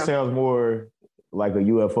 yours sounds more like a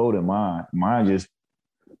UFO than mine. Mine just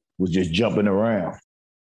was just jumping around.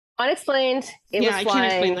 Unexplained. It was flying. I can't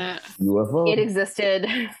explain that. UFO. It existed.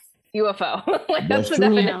 UFO. Like that's the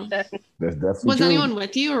true. definition. That's definitely Was true. anyone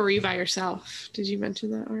with you or were you by yourself? Did you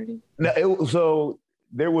mention that already? No, so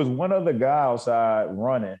there was one other guy outside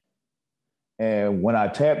running. And when I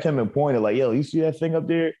tapped him and pointed like, yo, you see that thing up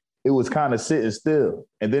there? It was kind of sitting still.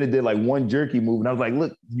 And then it did like one jerky move. And I was like,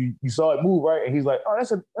 look, you saw it move, right? And he's like, oh,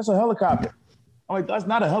 that's a helicopter. I'm like, that's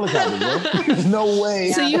not a helicopter, bro. There's no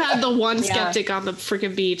way. So you had the one skeptic on the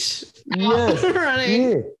freaking beach. Yes.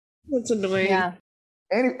 Running. Yeah. That's annoying. Yeah.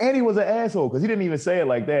 And he was an asshole because he didn't even say it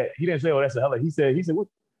like that. He didn't say, oh, that's a helicopter. He said, what?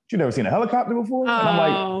 You never seen a helicopter before? And I'm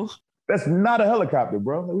like, that's not a helicopter,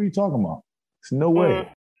 bro. What are you talking about? There's no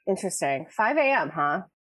way. Interesting. 5 a.m., huh?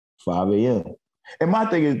 5 a.m. And my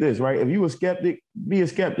thing is this, right? If you a skeptic, be a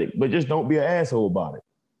skeptic, but just don't be an asshole about it.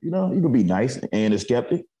 You know, you can be nice and a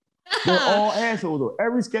skeptic. They're all assholes, though.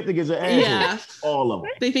 Every skeptic is an asshole. Yeah. All of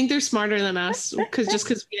them. They think they're smarter than us because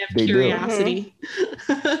we have curiosity.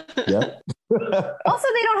 Yeah. Also,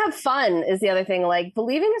 they don't have fun is the other thing. Like,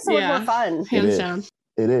 believing is so much more fun. Hands down.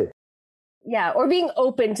 It is. Yeah, or being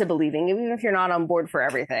open to believing, even if you're not on board for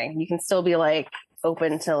everything. You can still be, like,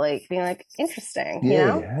 open to, like, being, like, interesting, you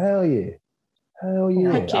know? Hell yeah. Hell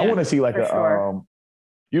yeah. I want to see, like,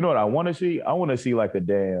 you know what I want to see? I want to see, like, a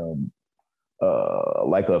damn...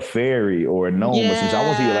 like a fairy or a gnome or something. I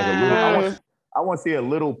want to see like a little. I want to see a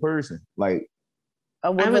little person, like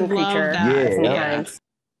a woodland creature. Yeah.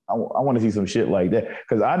 I want to see some shit like that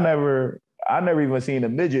because I never even seen a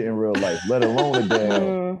midget in real life, let alone a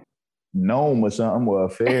damn gnome or something or a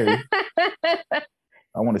fairy.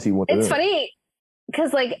 I want to see what. It's funny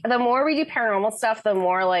because like the more we do paranormal stuff, the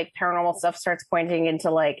more like paranormal stuff starts pointing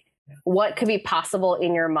into like what could be possible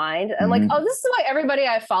in your mind. And like, oh, this is why everybody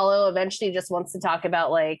I follow eventually just wants to talk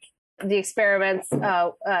about like the experiments,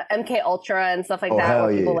 MK Ultra and stuff like that,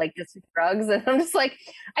 where people like just drugs. And I'm just like,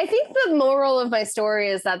 I think the moral of my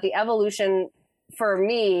story is that the evolution for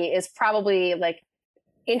me is probably like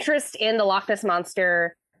interest in the Loch Ness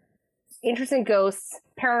Monster, interest in ghosts,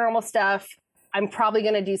 paranormal stuff. I'm probably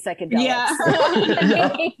going to do psychedelics. Yeah.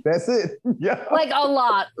 That's it. Yeah. Like a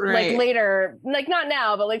lot. Right. Like later, like not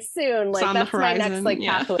now, but like soon. Like that's my next like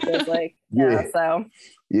pathway is like, so.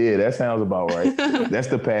 Yeah, that sounds about right. That's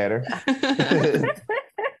the pattern.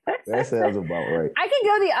 That sounds about right. I could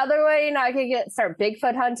go the other way. You know, I could start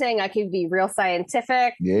Bigfoot hunting. I could be real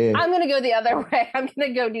scientific. Yeah. I'm going to go the other way. I'm going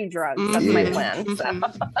to go do drugs. That's my plan. So.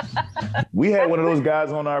 We had one of those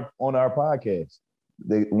guys on our podcast.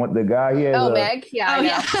 The guy he has. Meg? Yeah, I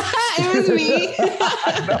know. It was me.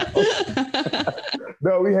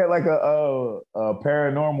 No, we had like a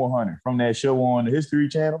paranormal hunter from that show on the History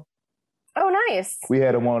Channel. Oh, nice. We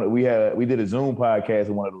had him on. We did a Zoom podcast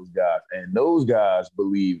with one of those guys, and those guys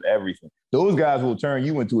believe everything. Those guys will turn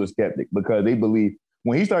you into a skeptic because they believe.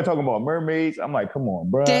 When he started talking about mermaids, I'm like, come on,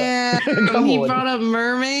 bro. Damn, he brought up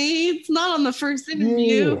mermaids. Not on the first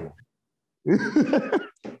interview. Yeah.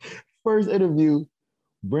 first interview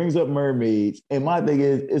brings up mermaids, and my thing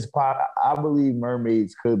is, I believe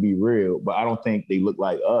mermaids could be real, but I don't think they look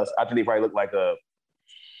like us. I think they probably look like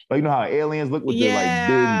you know how aliens look with the like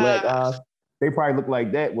big black eyes. They probably look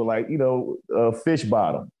like that with like a fish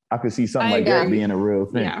bottom. I could see something like that being a real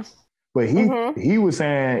thing. Yeah. But he was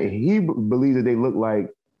saying he believes that they look like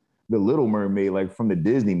the Little Mermaid, like from the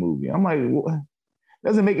Disney movie. I'm like, what?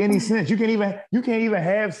 Doesn't make any sense. You can't even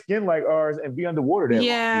have skin like ours and be underwater that long.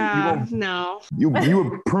 Yeah, no. You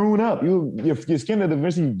would prune up. Your skin would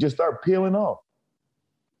eventually just start peeling off.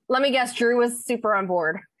 Let me guess, Drew was super on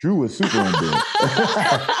board. Drew was super on board.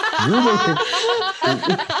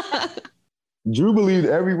 Drew believed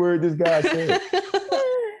every word this guy said.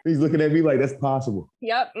 He's looking at me like that's possible.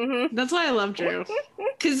 Yep. Mm-hmm. That's why I love Drew.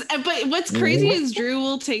 But what's crazy is Drew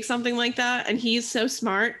will take something like that, and he's so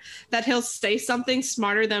smart that he'll say something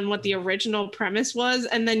smarter than what the original premise was,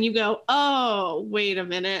 and then you go, "Oh, wait a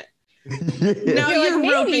minute." Yeah. Now you're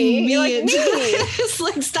like, roping me like, into it's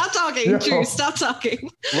like, stop talking, Drew. Stop talking.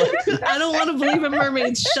 I don't want to believe in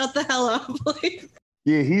mermaids. Shut the hell up.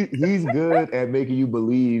 Yeah, he's good at making you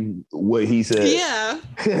believe what he said. Yeah.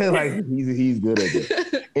 Like he's good at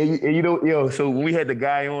it. And so when we had the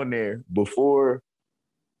guy on there before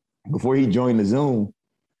he joined the Zoom,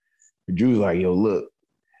 Drew's like, yo, look,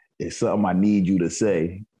 it's something I need you to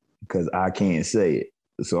say because I can't say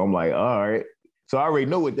it. So I'm like, all right. So I already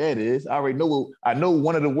know what that is. I know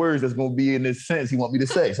one of the words that's gonna be in this sentence he want me to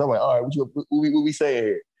say. So I'm like, all right, what we saying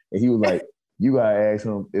here? And he was like, you gotta ask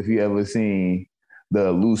him if he ever seen the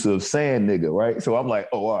elusive sand nigga, right? So I'm like,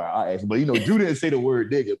 oh, all right, I asked him. But Drew didn't say the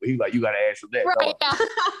word nigga, but he's like, you gotta ask him that. Right.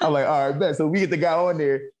 I'm like, all right, bet. So we get the guy on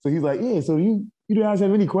there. So he's like, yeah, so you guys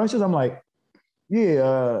have any questions? I'm like,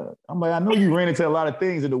 yeah. I'm like, I know you ran into a lot of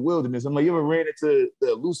things in the wilderness. I'm like, you ever ran into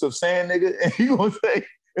the elusive sand nigga? And he gonna say,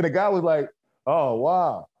 and the guy was like, oh,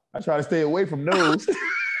 wow. I try to stay away from those.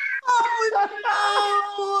 Oh,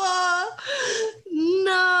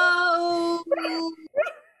 no.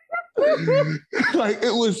 Like,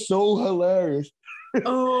 it was so hilarious.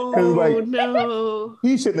 Oh, like, no.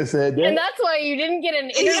 He shouldn't have said that. And that's why you didn't get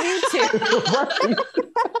an interview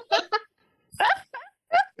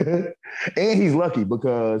too. And he's lucky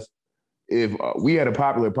because if we had a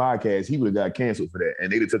popular podcast, he would have got canceled for that.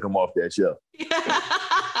 And they'd have took him off that show.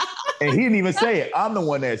 And he didn't even say it. I'm the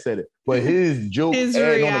one that said it. But his joke, his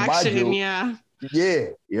reaction, on my joke, yeah.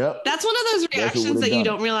 Yep. That's one of those reactions that you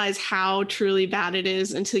don't realize how truly bad it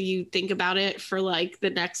is until you think about it for like the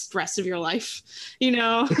next rest of your life. Like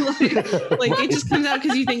it just comes out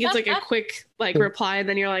because you think it's like a quick like reply, and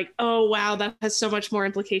then you're like, oh wow, that has so much more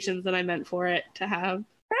implications than I meant for it to have.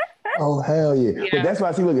 Oh hell yeah. But that's why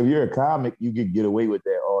I see. Look, if you're a comic, you could get away with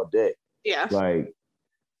that all day. Yeah. Like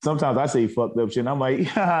sometimes I say fucked up shit, and I'm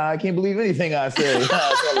like, I can't believe anything I say.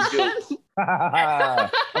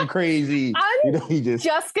 I'm crazy. I'm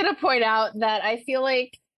just gonna point out that I feel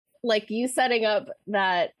like you setting up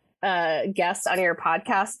that guest on your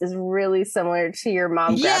podcast is really similar to your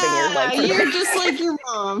mom grabbing your leg. You're just like your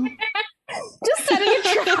mom. Just setting a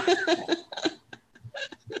trap.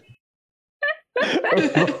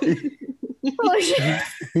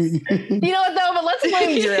 You know what though? But let's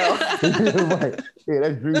blame Drew. Right. Yeah,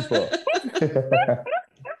 that's Drew's fault.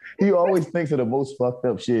 He always thinks of the most fucked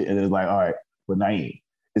up shit, and it's like, all right, but Naeem,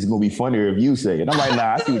 it's gonna be funnier if you say it. I'm like,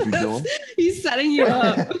 nah, I see what you're doing. He's setting you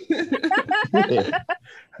up. Yeah.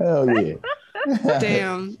 Hell yeah.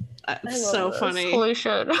 Damn, that's so funny. Holy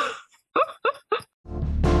shit.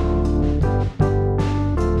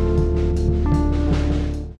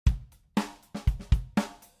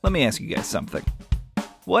 Let me ask you guys something.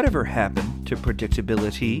 Whatever happened to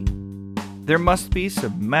predictability? There must be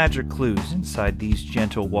some magic clues inside these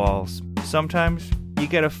gentle walls. Sometimes you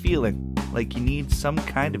get a feeling like you need some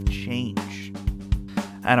kind of change.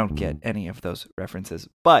 I don't get any of those references,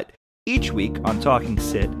 but each week on Talking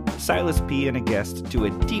Sit, Silas P. and a guest do a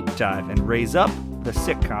deep dive and raise up the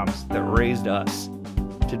sitcoms that raised us.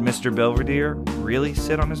 Did Mr. Belvedere really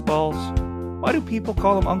sit on his balls? Why do people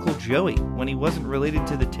call him Uncle Joey when he wasn't related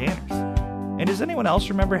to the Tanners? And does anyone else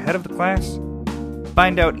remember Head of the Class?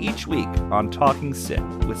 Find out each week on Talking Sit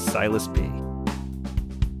with Silas P.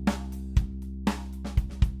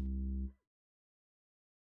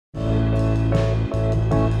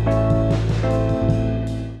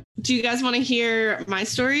 Do you guys want to hear my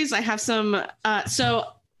stories? I have some. So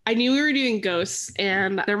I knew we were doing ghosts,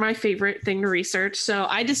 and they're my favorite thing to research. So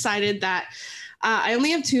I decided that I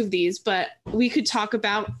only have 2 of these, but we could talk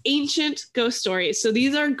about ancient ghost stories. So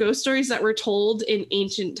these are ghost stories that were told in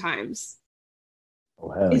ancient times.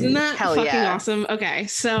 Oh, isn't that fucking awesome? Okay,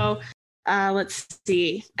 so Let's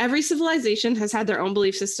see. Every civilization has had their own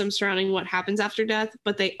belief system surrounding what happens after death,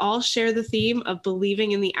 but they all share the theme of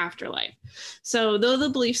believing in the afterlife. So though the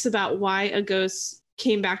beliefs about why a ghost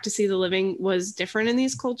came back to see the living was different in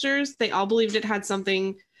these cultures, they all believed it had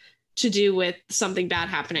something to do with something bad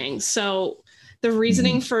happening. So the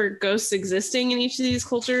reasoning for ghosts existing in each of these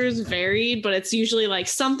cultures varied, but it's usually like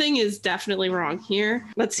something is definitely wrong here.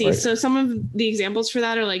 Let's see. Right. So some of the examples for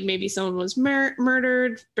that are like maybe someone was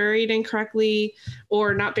murdered, buried incorrectly,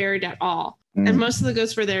 or not buried at all. And most of the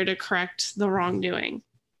ghosts were there to correct the wrongdoing.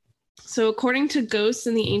 So according to Ghosts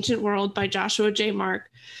in the Ancient World by Joshua J. Mark,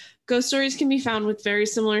 ghost stories can be found with very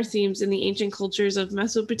similar themes in the ancient cultures of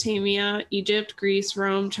Mesopotamia, Egypt, Greece,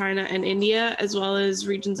 Rome, China, and India, as well as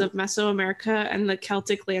regions of Mesoamerica and the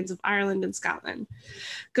Celtic lands of Ireland and Scotland.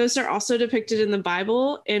 Ghosts are also depicted in the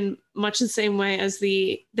Bible in much the same way as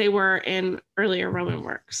they were in earlier Roman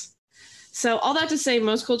works. So all that to say,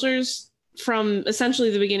 most cultures from essentially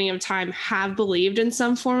the beginning of time have believed in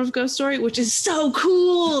some form of ghost story, which is so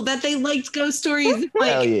cool that they liked ghost stories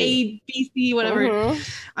like A, B, C, whatever.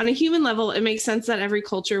 On a human level, it makes sense that every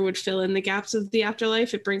culture would fill in the gaps of the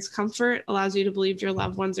afterlife. It brings comfort, allows you to believe your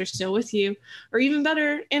loved ones are still with you, or even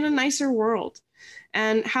better, in a nicer world.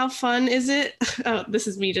 And how fun is it? Oh, this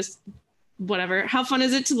is me just whatever. How fun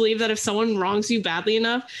is it to believe that if someone wrongs you badly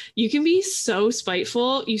enough, you can be so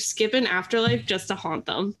spiteful, you skip an afterlife just to haunt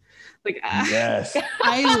them. Like, yes,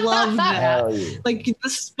 I love that. Yeah. Like the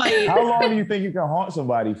spite. How long do you think you can haunt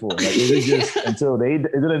somebody for? Like, is it just until they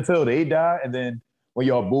die, and then when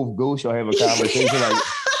y'all both ghosts, y'all have a conversation like,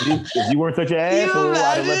 if you weren't such an asshole,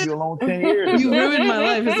 I'd have left you alone 10 years. You ruined my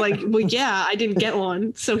life. It's like, well, yeah, I didn't get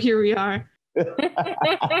one, so here we are.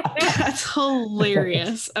 That's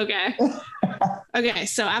hilarious. Okay,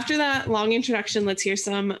 so after that long introduction, let's hear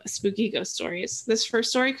some spooky ghost stories. This first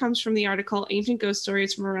story comes from the article Ancient Ghost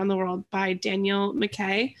Stories from Around the World by Daniel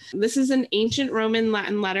McKay. This is an ancient Roman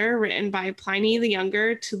Latin letter written by Pliny the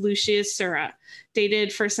Younger to Lucius Sura, dated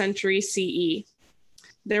 1st century CE.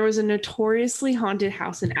 There was a notoriously haunted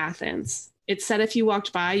house in Athens. It said if you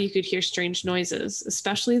walked by, you could hear strange noises,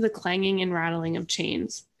 especially the clanging and rattling of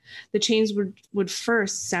chains. The chains would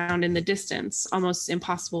first sound in the distance, almost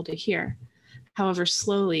impossible to hear. However,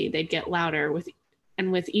 slowly they'd get louder, with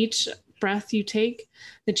each breath you take,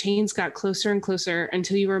 the chains got closer and closer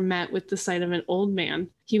until you were met with the sight of an old man.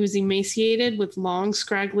 He was emaciated with long,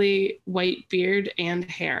 scraggly white beard and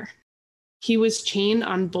hair. He was chained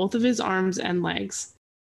on both of his arms and legs.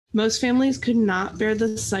 Most families could not bear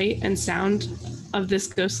the sight and sound of this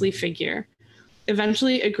ghostly figure.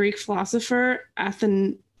 Eventually, a Greek philosopher,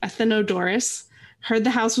 Athenodorus, heard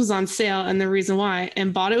the house was on sale and the reason why,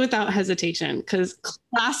 and bought it without hesitation, because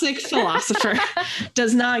classic philosopher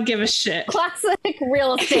does not give a shit. Classic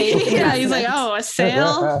real estate. Yeah, he's like, oh, a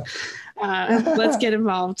sale? Let's get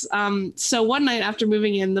involved. So one night after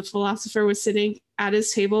moving in, the philosopher was sitting at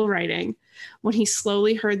his table writing when he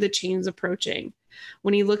slowly heard the chains approaching.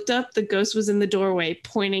 When he looked up, the ghost was in the doorway,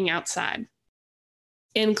 pointing outside.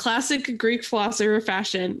 In classic Greek philosopher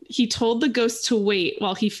fashion, he told the ghost to wait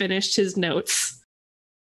while he finished his notes.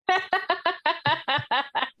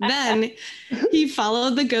 Then he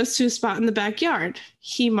followed the ghost to a spot in the backyard.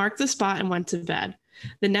 He marked the spot and went to bed.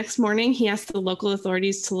 The next morning, he asked the local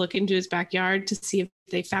authorities to look into his backyard to see if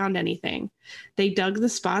they found anything. They dug the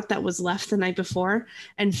spot that was left the night before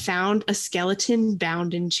and found a skeleton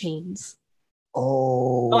bound in chains.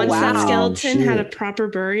 Oh, once that skeleton had a proper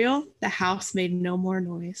burial, the house made no more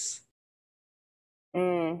noise.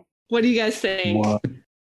 What do you guys think? What?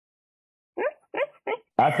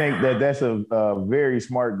 I think that's a very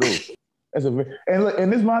smart ghost. And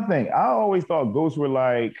this is my thing. I always thought ghosts were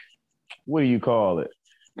like, what do you call it?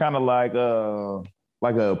 Kind of like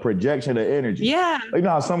a projection of energy. Yeah. Like, you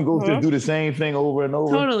know how some ghosts just do the same thing over and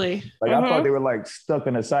over? Totally. Like I thought they were like stuck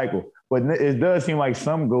in a cycle. But it does seem like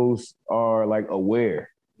some ghosts are like aware.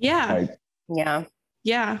 Yeah. Like,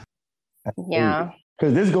 yeah.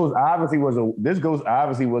 Because this ghost obviously was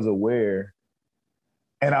aware.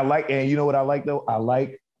 And you know what I like though? I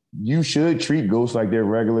like you should treat ghosts like they're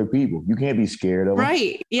regular people. You can't be scared of them.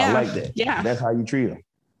 Right. Yeah. I like that. Yeah. That's how you treat them.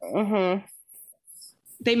 Mm-hmm.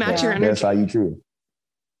 They match your energy. That's how you treat them.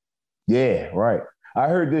 Yeah, right. I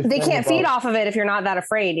heard this. They can't feed off of it if you're not that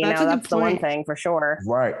afraid. That's the one thing for sure.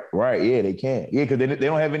 Right. Yeah, they can't. Yeah, because they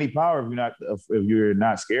don't have any power if you're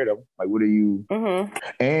not scared of them. Like, what are you? Mm-hmm.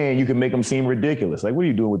 And you can make them seem ridiculous. Like, what are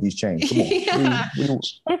you doing with these chains? Come on.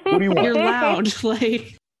 What do you want? You're loud.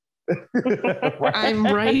 Like, right. I'm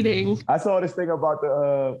writing. I saw this thing about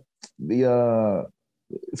the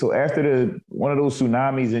So after one of those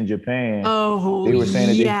tsunamis in Japan, they were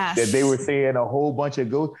saying that they were seeing a whole bunch of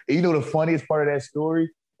ghosts. And you know, the funniest part of that story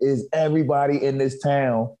is everybody in this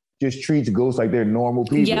town just treats ghosts like they're normal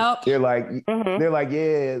people. Yep. They're like,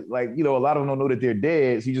 yeah, like, you know, a lot of them don't know that they're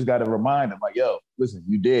dead. So you just got to remind them, like, yo, listen,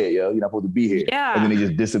 you dead, yo. You're not supposed to be here. Yeah. And then they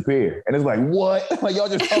just disappear. And it's like, what? Like, y'all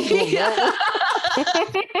just talk to them.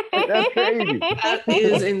 That's crazy. That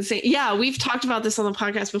is insane. Yeah, we've talked about this on the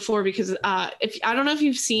podcast before because if I don't know if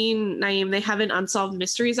you've seen, Naeem, they have an Unsolved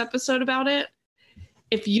Mysteries episode about it.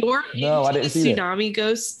 If you're into the tsunami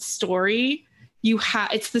ghost story,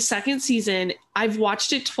 it's the second season. I've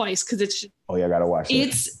watched it twice because it's I gotta watch it.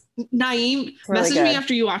 It's Naeem, message me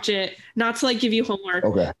after you watch it, not to like give you homework,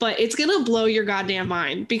 but it's gonna blow your goddamn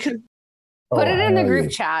mind because put it in the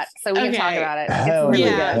group chat so we can talk about it. It's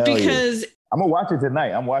really good. Because I'm gonna watch it tonight.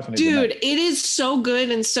 I'm watching it dude tonight. It is so good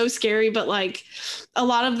and so scary, but like a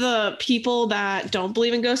lot of the people that don't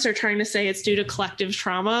believe in ghosts are trying to say it's due to collective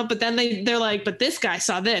trauma, but then they're like, but this guy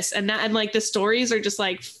saw this and that, and like the stories are just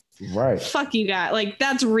like, right, fuck you guys, like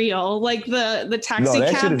that's real. Like the taxi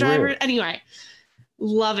cab driver real. Anyway,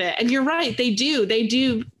 love it. And you're right, they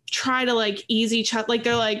do try to like ease each other. Like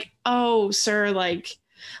they're like, oh sir, like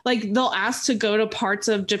they'll ask to go to parts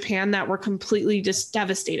of Japan that were completely just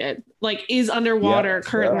devastated, like is underwater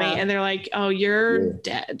currently. And they're like, oh, you're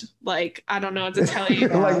dead. Like, I don't know what to tell you.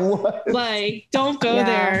 Like what? Like, don't go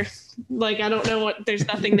there. Like, I don't know there's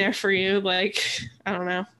nothing there for you. Like, I don't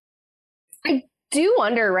know. I do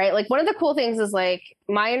wonder, right? Like one of the cool things is like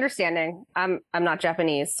my understanding, I'm not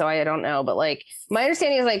Japanese, so I don't know, but like my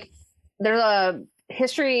understanding is like there's a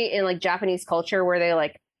history in like Japanese culture where they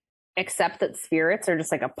like accept that spirits are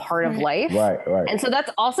just like a part of life. Right. And so that's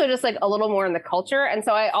also just like a little more in the culture. And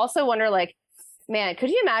so I also wonder like, man, could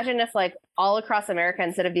you imagine if like all across America,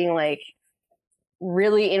 instead of being like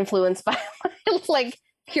really influenced by like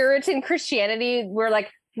Puritan Christianity, we're like,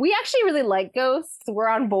 we actually really like ghosts. We're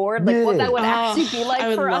on board. Like what that would actually be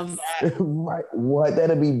like for us. Right. What?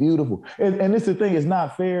 That'd be beautiful. And this is the thing, it's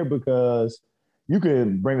not fair because you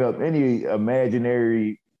can bring up any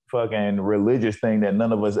imaginary fucking religious thing that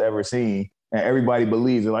none of us ever seen, and everybody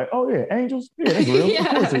believes it. Like, oh yeah, angels, yeah, that's real. Of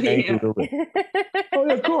course, angels are real. Oh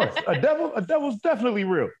yeah, of course, a devil's definitely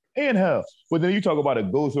real in hell. But then you talk about a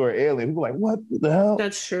ghost or an alien, people are like, what the hell?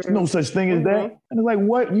 That's true. There's no such thing as that. And it's like,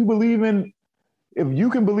 what you believe in? If you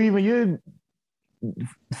can believe in your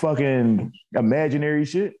fucking imaginary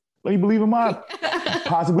shit, like you believe in my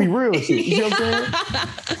possibly real shit. You know what I'm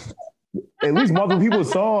saying? At least multiple people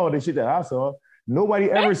saw the shit that I saw.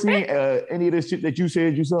 Nobody ever seen any of this shit that you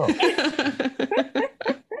said you saw. It's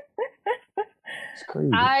crazy.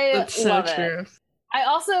 That's so true. I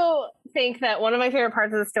also think that one of my favorite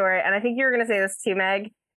parts of the story, and I think you were going to say this too,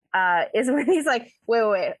 Meg, is when he's like,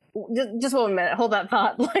 wait, just 1 minute, hold that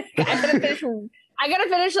thought. Like, I gotta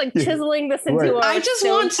finish like chiseling this into a I just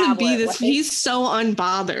want to be this. Like, he's so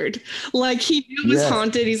unbothered. Like he knew it was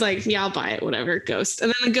haunted. He's like, yeah, I'll buy it, whatever, ghost.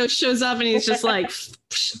 And then the ghost shows up and he's just like,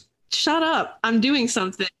 shut up, I'm doing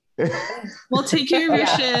something. We'll take care of your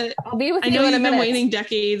shit. I'll be with you. I know you've been waiting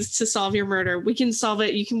decades to solve your murder. We can solve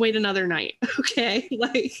it. You can wait another night. Okay.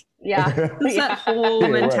 Like, that whole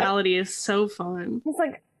mentality is so fun. It's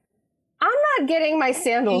like, I'm not getting my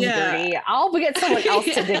sandals dirty. I'll get someone else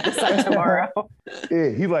to dig this up tomorrow. Yeah,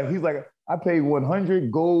 he's like, I pay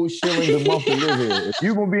 100 gold shillings a month to live here. If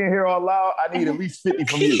you're gonna be in here all loud, I need at least 50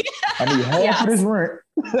 from you. I need half of this rent.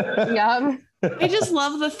 I just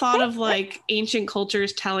love the thought of like ancient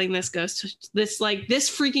cultures telling this ghost, this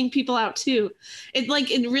freaking people out too. It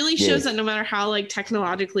really shows that no matter how like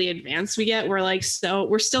technologically advanced we get, we're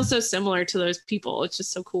still so similar to those people. It's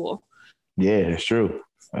just so cool. Yeah, it's true.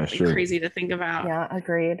 That's true. Crazy to think about. Yeah,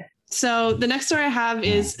 agreed. So the next story I have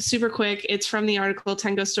is super quick. It's from the article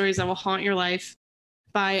 10 Ghost Stories That Will Haunt Your Life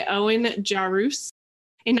by Owen Jarus.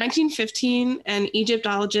 In 1915, an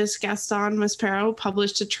Egyptologist, Gaston Maspero,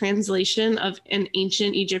 published a translation of an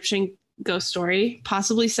ancient Egyptian ghost story,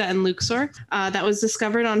 possibly set in Luxor, that was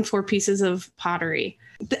discovered on 4 pieces of pottery.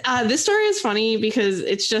 This story is funny because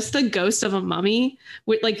it's just the ghost of a mummy.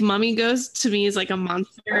 Like mummy ghost to me is like a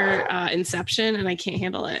monster inception, and I can't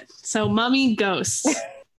handle it. So mummy ghosts.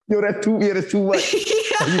 Yo, that's too much.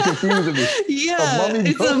 You're confusing me. Yeah,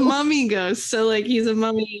 it's a mummy ghost. So like he's a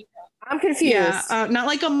mummy. I'm confused. Yeah, not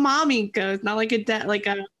like a mommy ghost, not like a like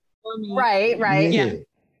a mummy. Right. Yeah.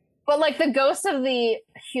 But like the ghost of the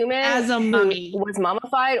human as a mummy was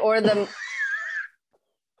mummified, or the.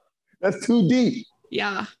 That's too deep.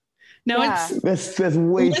 Yeah. No, it's that's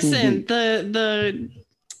way too deep. The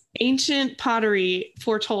ancient pottery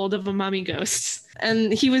foretold of a mummy ghost.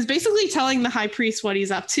 And he was basically telling the high priest what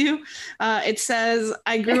he's up to. It says,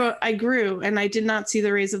 I grew, and I did not see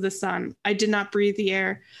the rays of the sun. I did not breathe the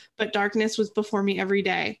air, but darkness was before me every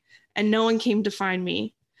day, and no one came to find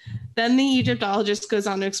me. Then the Egyptologist goes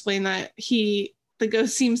on to explain that the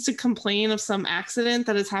ghost seems to complain of some accident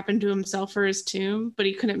that has happened to himself or his tomb, but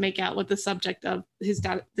he couldn't make out what the subject of his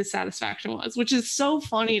dissatisfaction was, which is so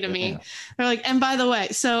funny to me. They're like, and by the way,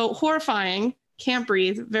 so horrifying, can't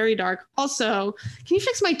breathe, very dark. Also, can you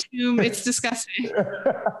fix my tomb? It's disgusting.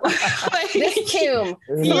 This tomb,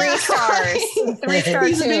 3 stars, 3-star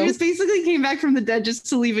tomb. They just basically came back from the dead just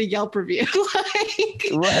to leave a Yelp review.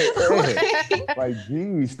 Like,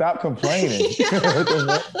 geez, stop complaining.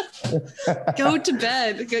 Go to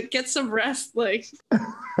bed, get some rest. Like,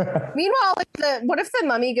 meanwhile, like what if the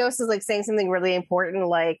mummy ghost is like saying something really important,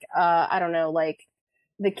 like I don't know, like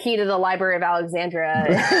the key to the Library of Alexandria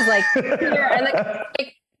is like here, and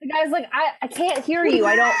the guy's like, I can't hear you.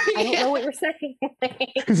 I don't know what you're saying.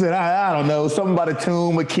 He said, I don't know, something about a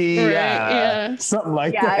tomb, a key, something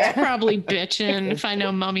like that. Probably bitching. If I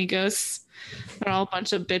know mummy ghosts, they're all a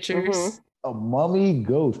bunch of bitchers. Mm-hmm. A mummy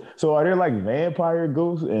ghost. So are there like vampire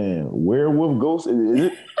ghosts and werewolf ghosts? Is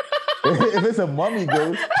it? If it's a mummy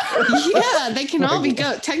ghost, yeah, they can all be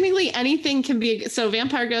ghosts. Technically, anything can be. So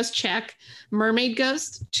vampire ghost, check. Mermaid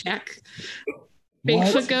ghost, check.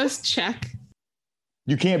 Bigfoot ghost, check.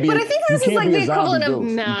 You can't be. But I think this is like the equivalent of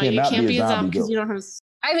no. You can't be a zombie because you don't have.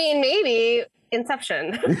 I mean, maybe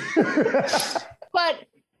Inception, but.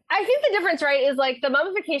 I think the difference, right, is like the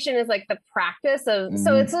mummification is like the practice of,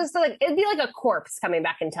 so it's just like, it'd be like a corpse coming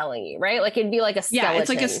back and telling you, right? Like it'd be like a skeleton. Yeah, it's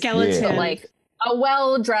like a skeleton. But like a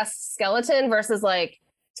well-dressed skeleton versus like,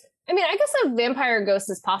 I mean, I guess a vampire ghost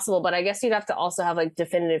is possible, but I guess you'd have to also have like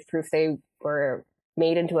definitive proof they were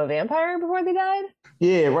made into a vampire before they died.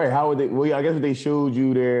 Yeah, right. How would they, well, I guess if they showed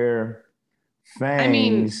you their fangs, I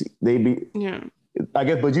mean, they'd be, yeah. I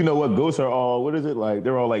guess, but you know what? Ghosts are all, what is it like?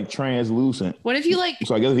 They're all like translucent. What if you like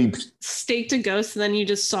so I guess he staked a ghost and then you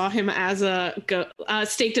just saw him as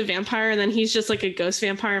staked a vampire and then he's just like a ghost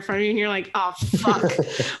vampire in front of you and you're like, oh, fuck.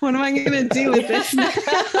 What am I going to do with this now?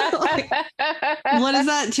 Like, what is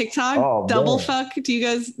that? TikTok? Oh, double man. Fuck? Do you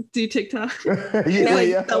guys do TikTok?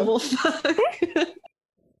 yeah. Double fuck.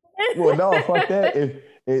 Well, no, fuck that.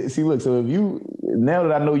 See, look, so if you, now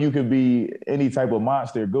that I know you can be any type of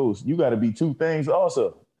monster ghost, you got to be 2 things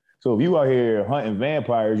also. So if you out here hunting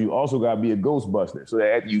vampires, you also got to be a ghostbuster. So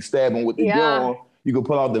that after you stab him with the gun, you can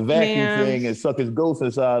pull out the vacuum thing and suck his ghost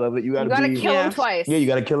inside of it. You got to kill him twice. Yeah, you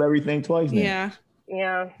got to kill everything twice now. Yeah.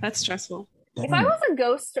 Yeah. That's stressful. If I was a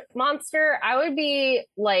ghost monster, I would be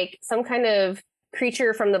like some kind of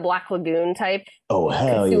creature from the Black Lagoon type. Oh,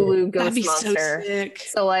 hell Cthulhu yeah. ghost That'd be monster. so sick.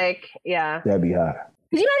 So like, yeah. That'd be hot.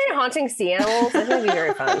 Could you imagine haunting sea animals? I think that'd be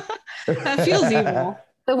very fun. That feels evil.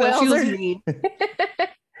 The whales are mean.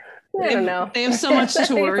 I don't know. They have so much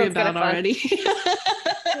to worry about already.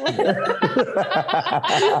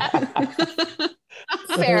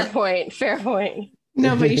 Fair point.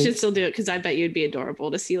 No, but you should still do it because I bet you'd be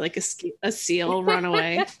adorable to see like a seal run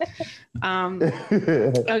away.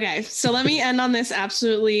 Okay, so let me end on this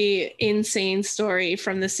absolutely insane story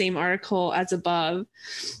from the same article as above.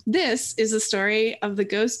 This is the story of the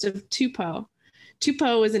ghost of Tupo.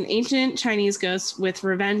 Tupo was an ancient Chinese ghost with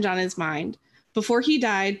revenge on his mind. Before he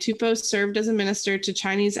died, Tupo served as a minister to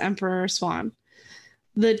Chinese Emperor Swan.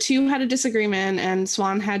 The two had a disagreement and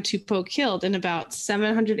Swan had Tupo killed in about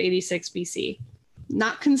 786 BC.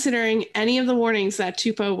 Not considering any of the warnings that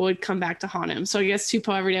Tupo would come back to haunt him. So I guess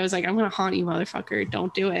Tupo every day was like, I'm going to haunt you, motherfucker.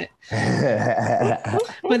 Don't do it.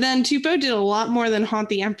 But then Tupo did a lot more than haunt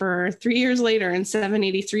the emperor. 3 years later, in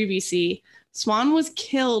 783 BC, Swan was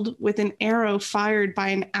killed with an arrow fired by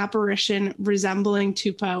an apparition resembling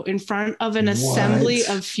Tupo in front of an assembly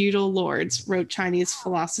of feudal lords, wrote Chinese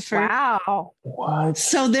philosopher. Wow. What?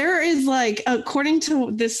 So there is like, according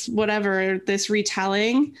to this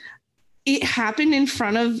retelling, it happened in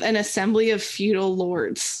front of an assembly of feudal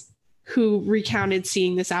lords who recounted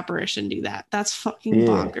seeing this apparition do that. That's fucking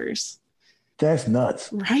bonkers. That's nuts.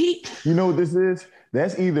 Right? You know what this is?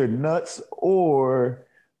 That's either nuts or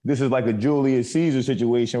this is like a Julius Caesar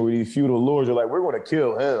situation where these feudal lords are like, we're going to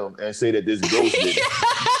kill him and say that this ghost did it.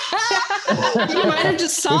 You might have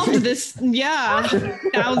just solved this,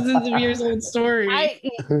 thousands of years old story. I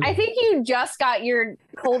think you just got your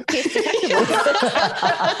cold case detective.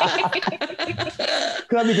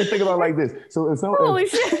 Because I mean, think about it like this. So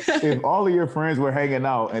if all of your friends were hanging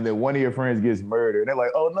out and then one of your friends gets murdered, they're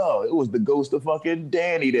like, oh no, it was the ghost of fucking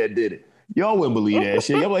Danny that did it. Y'all wouldn't believe that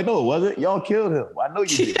shit. Y'all like, no, it wasn't. Y'all killed him. I know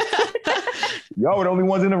you did. Y'all were the only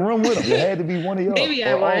ones in the room with him. It had to be one of y'all. Maybe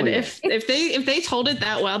I would. If they told it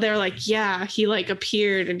that well, they're like, yeah, he like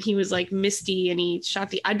appeared and he was like misty and he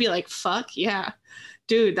shot I'd be like, fuck yeah.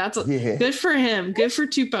 Dude, that's good for him. Good for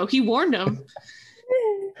Tupo. He warned him.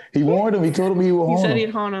 He warned him. He told him he would haunt him. He said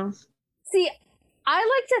he'd haunt him. See, I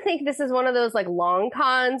like to think this is one of those like long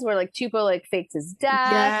cons where like Tupo like faked his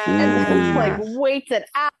death and then like waits it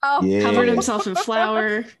out, covered himself in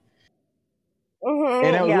flour. Mm-hmm.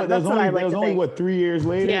 And that was only what 3 years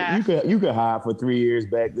later. Yeah. You could hide for 3 years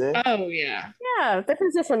back then. Oh yeah. Yeah,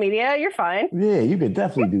 different social media. You're fine. Yeah, you could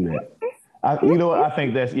definitely do that. You know what? I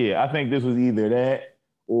think this was either that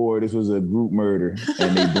or this was a group murder,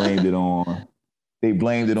 and they blamed it on. They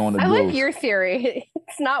blamed it on the ghost. I like your theory.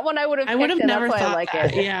 It's not one I would have. I would have never thought I like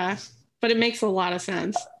that. It. Yeah, but it makes a lot of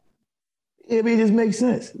sense. Yeah, I mean, it just makes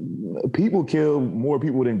sense. People kill more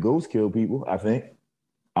people than ghosts kill people. I think.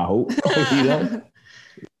 I hope. You know?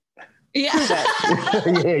 Yeah.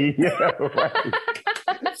 yeah, right.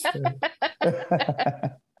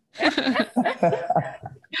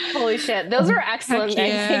 Holy shit. Those are excellent.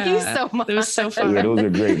 Yeah. Thank you so much. It was so fun. Yeah, those are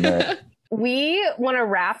great, man. We want to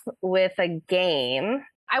wrap with a game.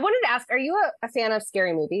 I wanted to ask, are you a fan of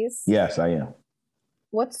scary movies? Yes, I am.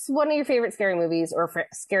 What's one of your favorite scary movies or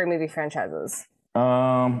scary movie franchises?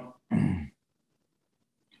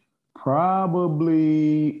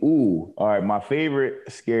 Probably. All right. My favorite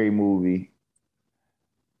scary movie.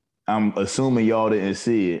 I'm assuming y'all didn't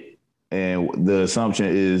see it, and the assumption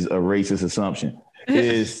is a racist assumption.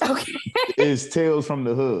 Is Tales from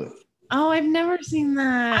the Hood. Oh, I've never seen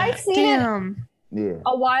that. I've seen it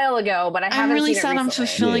a while ago, but I haven't really seen it sad. recently. I'm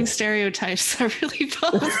fulfilling stereotypes. That really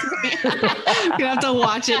bums me. You have to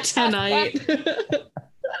watch it tonight.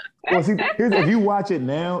 Well, see, if you watch it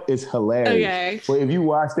now, it's hilarious. Okay. But if you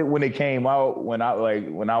watched it when it came out, when I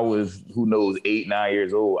was, who knows, 8, 9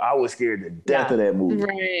 years old, I was scared to death of that movie.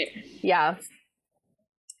 Right. Yeah.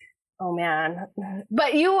 Oh man.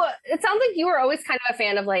 But it sounds like you were always kind of a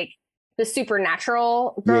fan of like the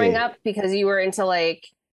supernatural growing up because you were into like,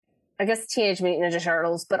 I guess Teenage Mutant Ninja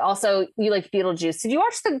Turtles, but also you like Beetlejuice. Did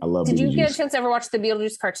you get a chance to ever watch the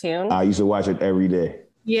Beetlejuice cartoon? I used to watch it every day.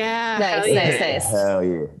 Yeah. Nice. Hell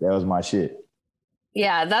yeah. That was my shit.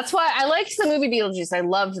 Yeah, that's why I liked the movie Beetlejuice. I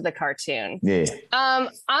loved the cartoon. Yeah. I'm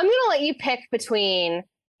gonna let you pick between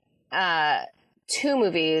two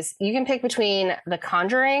movies. You can pick between The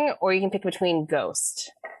Conjuring or you can pick between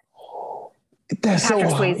Ghost. That's so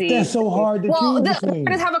hard to choose between.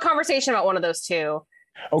 We're gonna have a conversation about one of those two.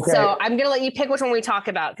 Okay. So I'm gonna let you pick which one we talk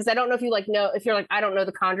about because I don't know if you if you're like I don't know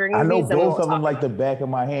the Conjuring movies. I know both of them like the back of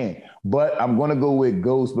my hand, but I'm gonna go with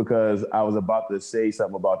Ghost because I was about to say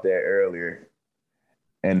something about that earlier.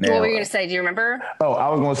 And now, what were you gonna say? Do you remember? Oh, I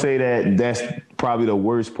was gonna say that's probably the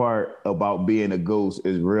worst part about being a ghost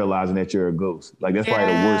is realizing that you're a ghost. Like that's probably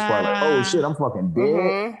the worst part. Like, oh shit, I'm fucking dead.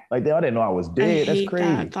 Mm-hmm. Like I didn't know I was dead. That's crazy.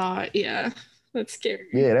 That thought. Yeah, that's scary.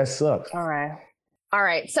 Yeah, that sucks. All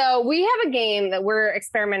right. So we have a game that we're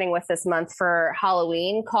experimenting with this month for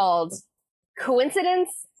Halloween called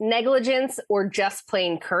Coincidence, Negligence, or Just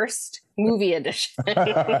Plain Cursed Movie Edition.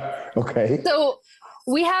 Okay. So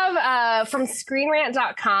we have from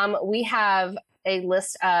ScreenRant.com, we have a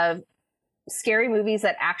list of scary movies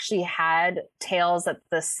that actually had tales that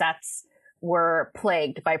the sets were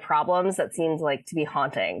plagued by problems that seemed like to be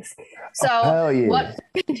hauntings. So hell yeah.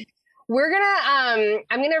 We're gonna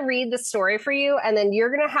I'm gonna read the story for you, and then you're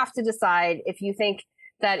gonna have to decide if you think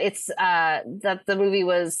that it's that the movie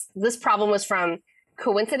this problem was from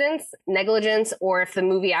coincidence, negligence, or if the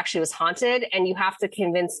movie actually was haunted. And you have to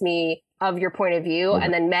convince me of your point of view. Okay.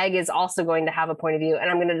 And then Meg is also going to have a point of view, and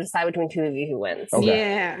I'm gonna decide between two of you who wins. Okay.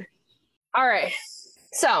 Yeah. All right.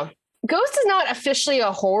 So Ghost is not officially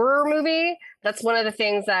a horror movie. That's one of the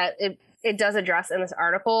things that it does address in this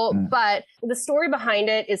article, but the story behind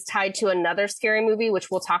it is tied to another scary movie,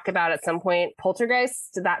 which we'll talk about at some point.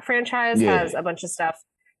 Poltergeist, that franchise has a bunch of stuff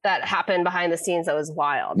that happened behind the scenes that was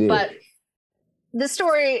wild. Yeah. But the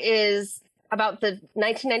story is about the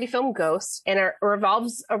 1990 film Ghost, and it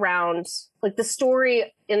revolves around, like, the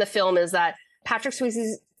story in the film is that Patrick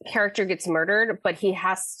Swayze's character gets murdered, but he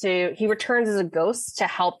returns as a ghost to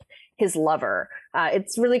help his lover.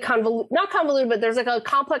 It's really not convoluted, but there's like a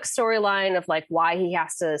complex storyline of like why he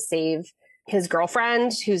has to save his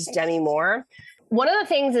girlfriend, who's Demi Moore. One of the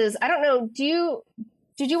things is, I don't know,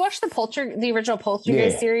 did you watch the original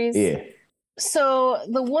Poltergeist series? Yeah. So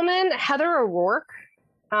the woman, Heather O'Rourke,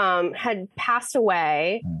 had passed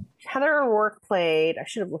away. Heather O'Rourke played, I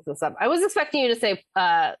should have looked this up. I was expecting you to say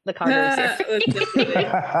the Conjuring series.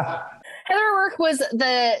 Heather O'Rourke was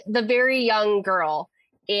the very young girl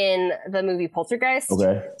in the movie Poltergeist.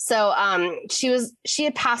 Okay. So she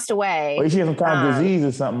had passed away. Well, she had some type of disease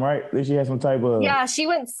or something, right? Then she had some type of... Yeah, she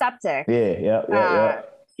went septic. Yeah.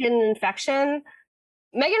 She had an infection.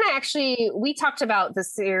 Meg and I we talked about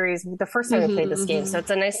this series the first time we played this game. So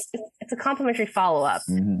it's a complimentary follow-up.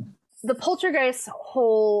 The Poltergeist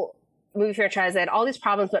whole movie franchise, they had all these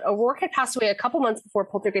problems, but O'Rourke had passed away a couple months before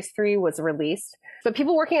Poltergeist 3 was released. But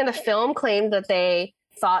people working on the film claimed that they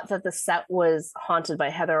thought that the set was haunted by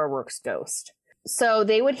Heather O'Rourke's ghost. So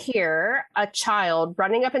they would hear a child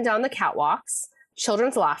running up and down the catwalks,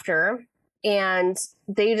 children's laughter, and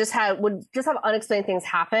they would just have unexplained things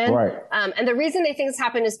happen. Right. And the reason they think this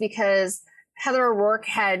happened is because Heather O'Rourke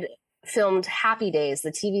had filmed Happy Days,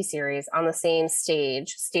 the TV series, on the same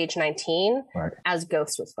stage 19, as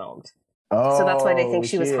Ghost was filmed. Oh, so that's why they think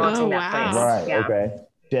she was haunting that place. Right. Yeah. Okay.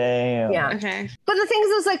 Damn. Yeah. Okay. But the thing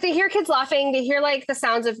is, like, they hear kids laughing, they hear like the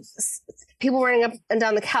sounds of people running up and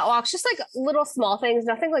down the catwalks, just like little small things,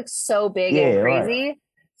 nothing like so big and crazy. Right.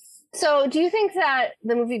 So do you think that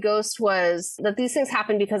the movie Ghost that these things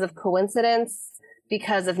happened because of coincidence,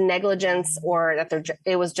 because of negligence, or that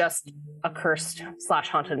it was just a cursed /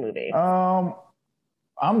 haunted movie? I'm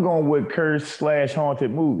going with cursed /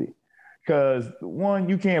 haunted movie. Because one,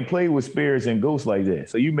 you can't play with spirits and ghosts like that.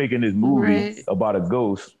 So you making this movie about a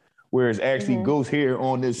ghost, whereas actually ghosts here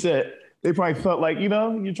on this set, they probably felt like, what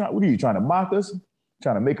are you trying to mock us?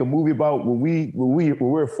 Trying to make a movie about what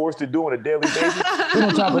we're forced to do on a daily basis. Then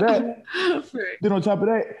on top of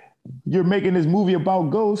that, you're making this movie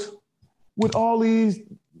about ghosts with all these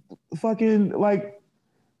fucking like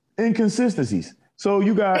inconsistencies. So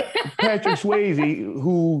you got Patrick Swayze,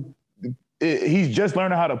 who he's just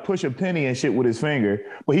learning how to push a penny and shit with his finger,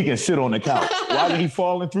 but he can sit on the couch. Why is he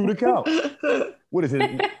falling through the couch? What is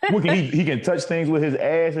it? He can touch things with his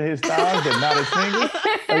ass and his thighs, but not his fingers.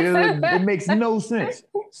 It makes no sense.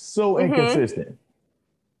 So inconsistent.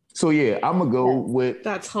 So yeah, I'm gonna go with.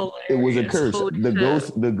 That's hilarious. It was a curse.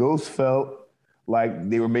 The ghost felt like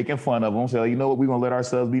they were making fun of him. So you know what? We're gonna let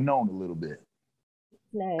ourselves be known a little bit.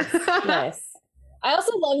 Nice. I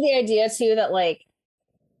also love the idea too that like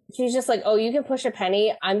she's just like, oh, you can push a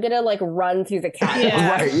penny. I'm gonna like run through the cat.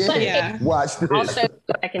 Yeah. Right. Yeah. Watch this. I'll show you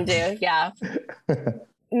what I can do. Yeah.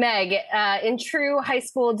 Meg, in true high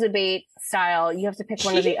school debate style, you have to pick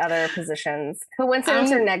one of the other positions. Coincidence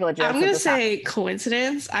or negligence? I'm going to say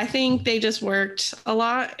coincidence. I think they just worked a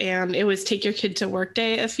lot, and it was take your kid to work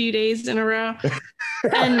day a few days in a row.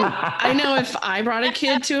 And I know if I brought a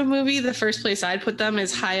kid to a movie, the first place I'd put them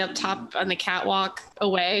is high up top on the catwalk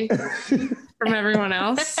away from everyone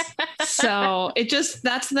else. So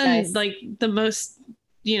that's the like the most,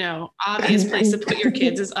 obvious place to put your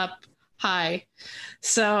kids is up high.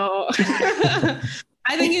 So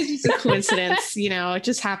I think it's just a coincidence, it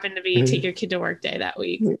just happened to be take your kid to work day that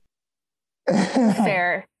week.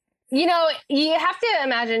 Fair. You have to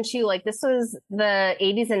imagine too, like this was the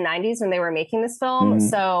 80s and 90s when they were making this film.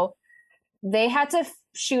 So they had to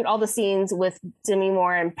shoot all the scenes with Demi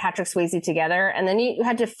Moore and Patrick Swayze together. And then you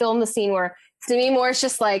had to film the scene where Demi Moore is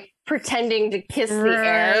just like pretending to kiss the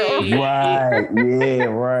air. Right. Yeah,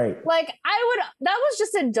 right. Like that was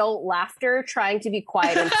just adult laughter trying to be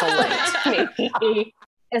quiet and polite. Maybe.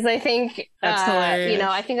 As I think, that's hilarious.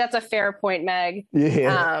 I think that's a fair point, Meg.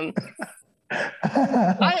 Yeah. I'm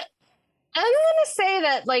going to say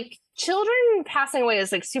that like children passing away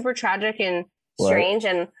is like super tragic and strange.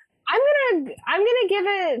 And I'm gonna give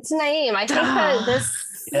it to Naeem. I think that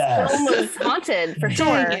this film was haunted for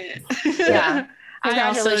sure. Yeah. I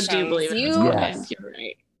also do believe you're right.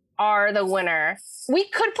 Are the winner. We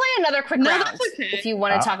could play another quick round if you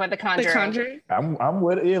want to talk about The Conjuring. The Conjuring? I'm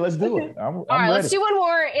with it. Yeah, let's do it. All right, let's do one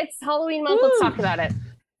more. It's Halloween month. Let's talk about it.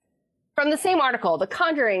 From the same article, The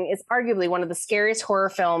Conjuring is arguably one of the scariest horror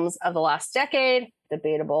films of the last decade.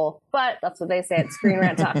 Debatable, but that's what they say at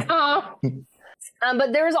ScreenRant.com.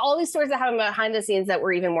 But there's all these stories that happen behind the scenes that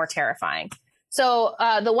were even more terrifying. So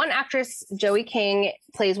the one actress, Joey King,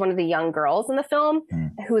 plays one of the young girls in the film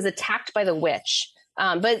who was attacked by the witch.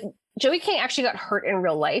 But Joey King actually got hurt in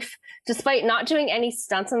real life. Despite not doing any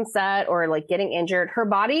stunts on set or like getting injured, her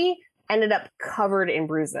body ended up covered in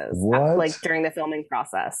bruises like during the filming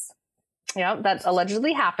process. Yeah, that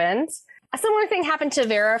allegedly happened. A similar thing happened to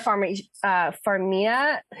Vera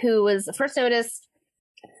Farmiga, who was first noticed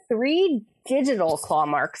 3 digital claw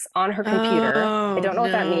marks on her computer. I don't know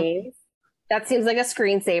what that means. That seems like a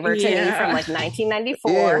screensaver to me from like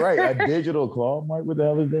 1994. Yeah, right. A digital claw mark. What the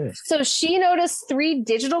hell is that? So she noticed 3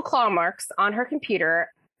 digital claw marks on her computer.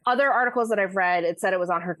 Other articles that I've read, it said it was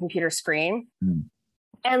on her computer screen.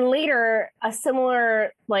 And later, a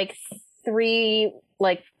similar like 3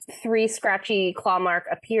 like 3 scratchy claw mark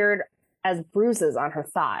appeared as bruises on her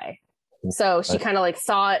thigh. So she kind of like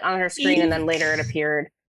saw it on her screen, and then later it appeared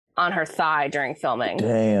on her thigh during filming.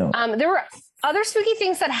 Damn. There were other spooky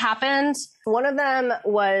things that happened. One of them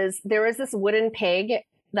was there was this wooden pig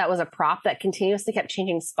that was a prop that continuously kept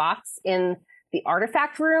changing spots in the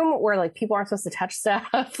artifact room where like people aren't supposed to touch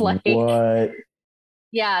stuff. Like What?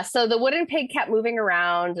 Yeah, so the wooden pig kept moving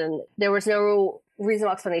around, and there was no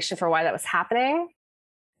reasonable explanation for why that was happening.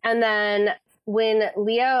 And then when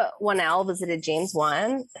Leah Whannell visited James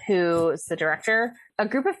Wan, who's the director, a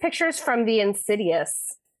group of pictures from the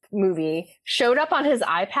Insidious movie showed up on his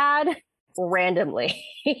iPad randomly.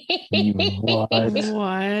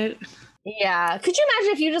 What? Yeah. Could you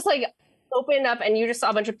imagine if you just like opened up and you just saw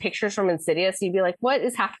a bunch of pictures from Insidious? You'd be like, what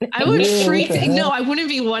is happening? I would freak. No, I wouldn't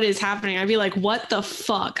be what is happening. I'd be like, what the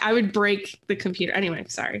fuck? I would break the computer. Anyway,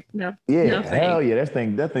 sorry. No. Yeah, no hell yeah.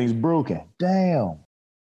 That thing's broken. Damn.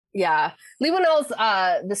 Yeah. Lee Whannell's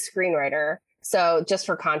the screenwriter. So just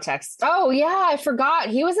for context. Oh yeah, I forgot.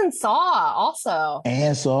 He was in Saw also.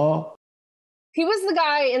 And Saw? He was the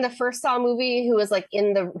guy in the first Saw movie who was like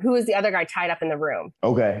who was the other guy tied up in the room.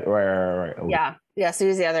 Okay. Right. Okay. Yeah. Yeah. So he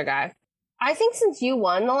was the other guy. I think since you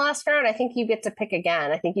won the last round, I think you get to pick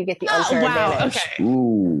again. I think you get the unfair advantage. Okay.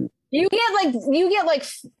 Ooh. You get like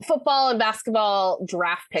football and basketball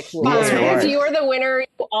draft pick rules. Yeah, If you're the winner,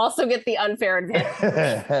 you also get the unfair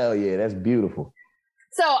advantage. Hell yeah, that's beautiful.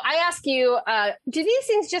 So I ask you, do these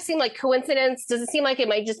things just seem like coincidence? Does it seem like it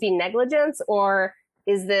might just be negligence, or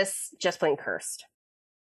is this just plain cursed?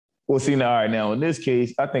 Well, see, now, all right, now in this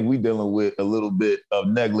case, I think we're dealing with a little bit of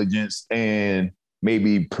negligence and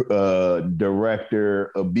maybe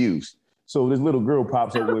director abuse. So this little girl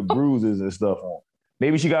pops up with bruises and stuff on.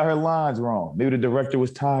 Maybe she got her lines wrong. Maybe the director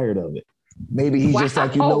was tired of it. Maybe he's just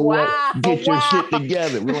like, you know what? Get your shit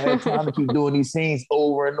together. We don't have time to keep doing these scenes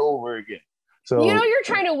over and over again. So you know you're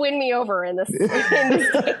trying to win me over in this.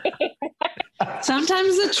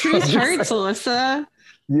 Sometimes the truth hurts, Alyssa.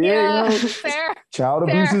 Yeah, fair. Child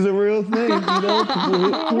abuse is a real thing. You know,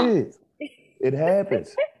 people hit kids. It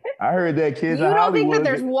happens. I heard that kids in Hollywood. You don't think that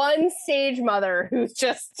there's one stage mother who's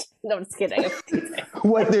just... No, I'm just kidding.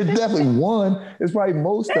 What? There's definitely one. It's probably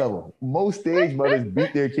most of them. Most stage mothers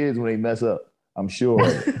beat their kids when they mess up. I'm sure.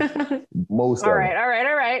 Most of them. All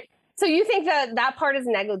right. So you think that part is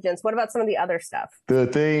negligence. What about some of the other stuff? The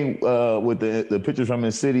thing with the pictures from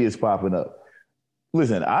Insidious popping up.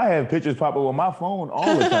 Listen, I have pictures pop up on my phone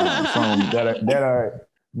all the time from that are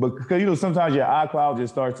because you know sometimes your iCloud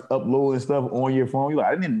just starts uploading stuff on your phone. You're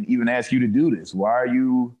like, I didn't even ask you to do this. Why are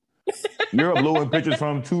you're uploading pictures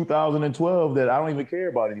from 2012 that I don't even care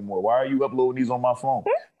about anymore? Why are you uploading these on my phone?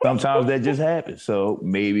 Sometimes that just happens. So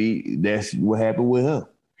maybe that's what happened with him.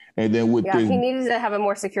 And then with he needed to have a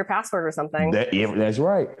more secure password or something. That's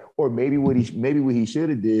right. Or maybe what he should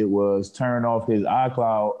have did was turn off his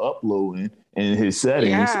iCloud uploading in his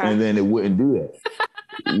settings, and then it wouldn't do that.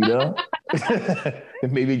 You know,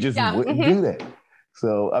 and maybe it just wouldn't do that.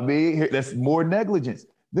 So I mean, that's more negligence.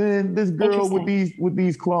 Then this girl with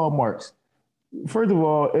these claw marks. First of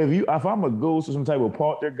all, if I'm a ghost or some type of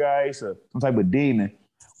poltergeist or some type of demon,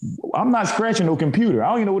 I'm not scratching no computer. I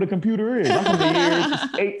don't even know what a computer is. I'm from the year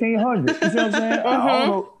 1800. You see what I'm saying?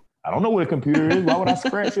 I don't know what a computer is. Why would I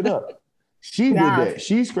scratch it up? She did that.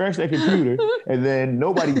 She scratched that computer, and then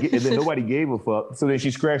nobody gave a fuck. So then she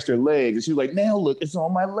scratched her legs, and she was like, "Now look, it's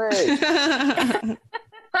on my leg."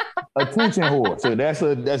 Attention whore. So that's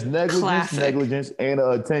negligence, and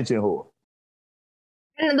an attention whore.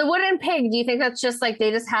 And the wooden pig, do you think that's just like they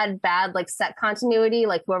just had bad like set continuity?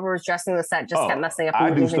 Like whoever was dressing the set just kept messing up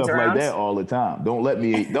and moving things around? I do stuff like that all the time. Don't let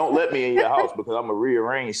me in your house because I'm gonna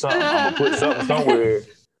rearrange something. I'm gonna put something somewhere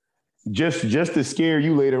just to scare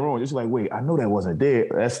you later on. Just like, wait, I know that wasn't there.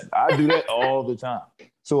 I do that all the time.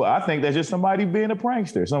 So I think that's just somebody being a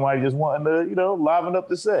prankster. Somebody just wanting to, you know, liven up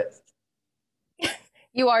the set.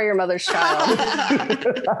 You are your mother's child.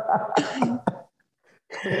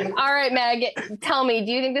 All right, Meg, tell me,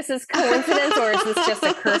 do you think this is coincidence or is this just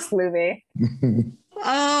a cursed movie?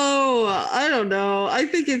 Oh, I don't know. I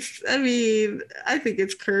think it's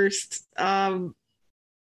cursed. I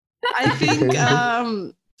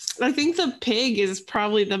think the pig is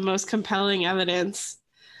probably the most compelling evidence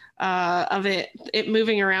of it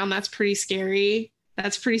moving around. That's pretty scary.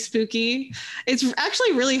 That's pretty spooky. It's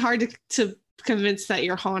actually really hard to convince that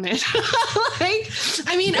you're haunted. Okay,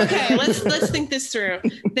 let's think this through.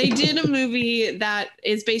 They did a movie that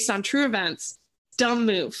is based on true events, dumb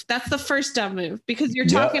move. That's the first dumb move because you're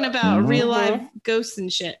talking about real life ghosts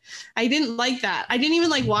and shit. I didn't like that. I didn't even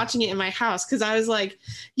like watching it in my house because I was like,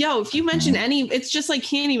 yo, if you mention it's just like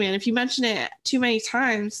Candyman. If you mention it too many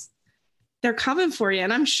times, they're coming for you.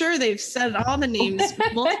 And I'm sure they've said all the names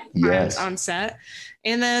multiple times on set.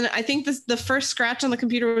 And then I think the first scratch on the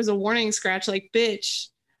computer was a warning scratch, like, bitch,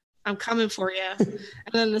 I'm coming for you. And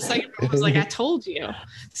then the second one was like, I told you.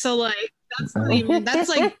 So like, that's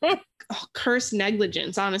like cursed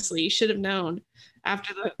negligence. Honestly, you should have known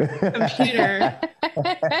after the computer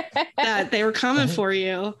that they were coming for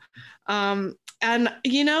you. And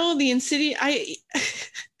you know, the Insidious,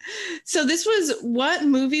 so this was, what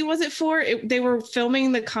movie was it for? They were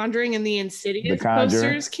filming The Conjuring and the Insidious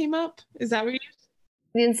posters came up. Is that what you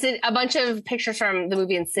a bunch of pictures from the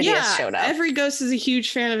movie Insidious showed up. Every ghost is a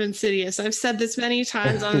huge fan of Insidious. I've said this many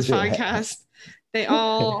times on this podcast. They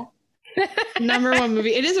all number one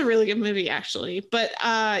movie. It is a really good movie, actually. But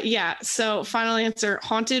so final answer,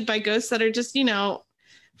 haunted by ghosts that are just, you know,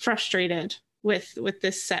 frustrated with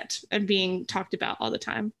this set and being talked about all the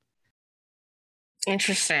time.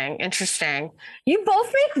 Interesting. You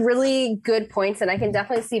both make really good points, and I can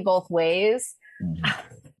definitely see both ways.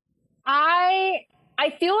 I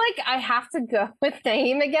feel like I have to go with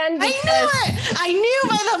Naeem again. I knew it. I knew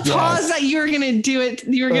by the pause that you were gonna do it.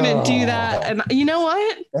 You were gonna do that, and you know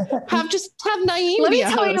what? Have Naeem. Let be me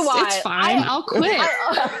tell host. you why. It's fine. I'll quit.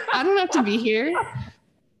 I don't have to be here.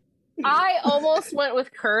 I almost went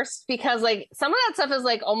with Cursed because like some of that stuff is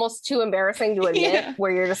like almost too embarrassing to admit.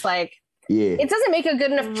 Where you're just like, it doesn't make a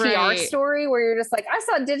good enough PR story. Where you're just like, I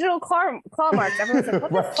saw digital claw marks. Everyone's like,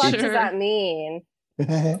 what the fuck does that mean? And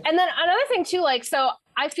then another thing too, like, so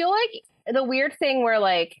I feel like the weird thing where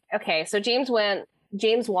like, okay, so James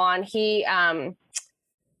Wan, he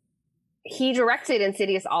directed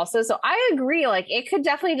Insidious also. So I agree, like it could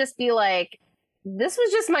definitely just be like, this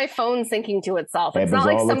was just my phone syncing to itself. It's not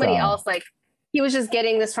like somebody else, like he was just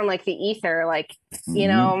getting this from like the ether, like, you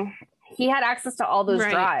know, he had access to all those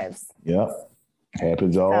drives. Yep.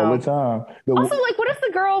 Happens all the time. Also, like, what if the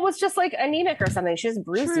girl was just like anemic or something? She just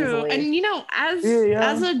bruised easily. And you know, as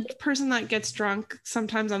a person that gets drunk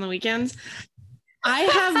sometimes on the weekends, I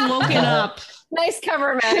have woken up. Nice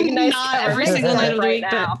cover, Meg. Nice not cover. every single night of the week,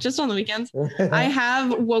 but just on the weekends. I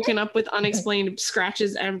have woken up with unexplained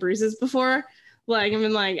scratches and bruises before. Like, I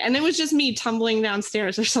mean, like, and it was just me tumbling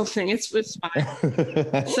downstairs or something. It's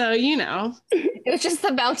fine. So, you know. It was just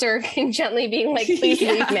the bouncer gently being like, please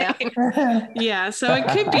leave now. Yeah, so it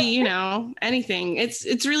could be, you know, anything.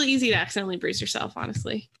 It's really easy to accidentally bruise yourself,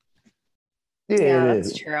 honestly. Yeah,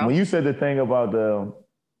 that's true. When you said the thing about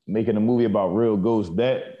making a movie about real ghosts,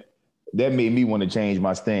 that made me want to change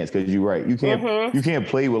my stance, because you're right. You can't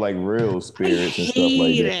play with like real spirits and stuff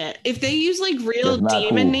like that. If they use like real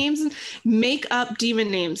demon names, make up demon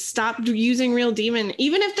names. Stop using real demon,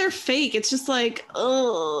 even if they're fake. It's just like,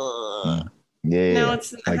 ugh. Yeah. Now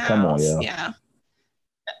it's in the house. Come on, yeah.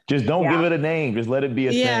 Just don't give it a name. Just let it be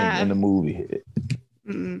a thing in the movie.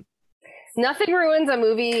 Nothing ruins a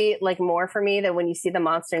movie like more for me than when you see the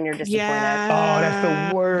monster and you're disappointed. Oh,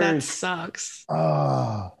 that's the worst. That sucks.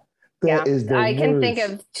 Oh. That is the I can think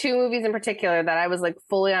of two movies in particular that I was like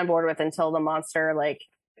fully on board with until the monster like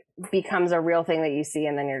becomes a real thing that you see,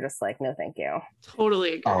 and then you're just like, no, thank you. Totally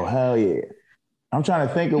agree. Oh, hell yeah. I'm trying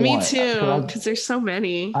to think of one. Me too, because there's so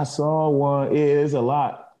many. I saw one. Yeah, there's a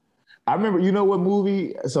lot. I remember, you know what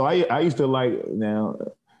movie? So I used to like, now,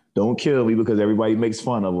 don't kill me because everybody makes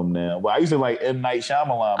fun of them now. But I used to like M. Night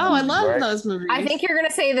Shyamalan movies, I love those movies. I think you're going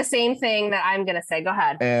to say the same thing that I'm going to say. Go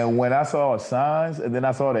ahead. And when I saw Signs and then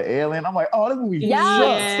I saw The Alien, I'm like, oh, this movie sucks.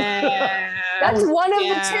 Yeah. That's one of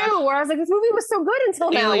the two where I was like, this movie was so good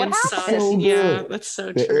until now. Alien what happened? So yeah, that's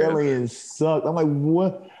so true. The Alien sucked. I'm like,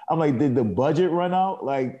 what? I'm like, did the budget run out?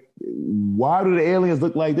 Like, why do the aliens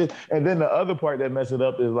look like this? And then the other part that messes it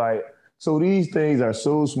up is like, so these things are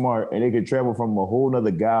so smart and they can travel from a whole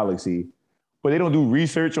nother galaxy, but they don't do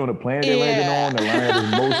research on the planet they're landing on. The land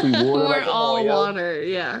is mostly water. We're all water,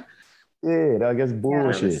 Yeah, I guess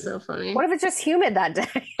bullshit. That was so funny. What if it's just humid that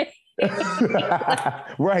day?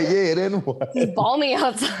 Right, then what? It's balmy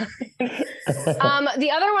outside.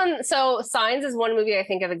 The other one, so Signs is one movie I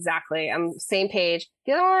think of exactly. I'm same page.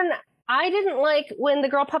 The other one, I didn't like when the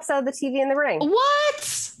girl pops out of the TV in The Ring.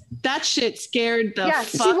 What? That shit scared the fuck.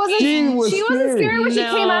 She wasn't scared when she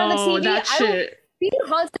came out of the TV. That shit. Being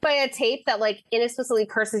haunted by a tape that like inexplicably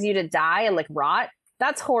curses you to die and like rot.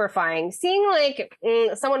 That's horrifying. Seeing like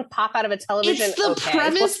someone pop out of a television. It's the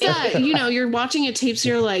premise that, you know, you're watching a tape, so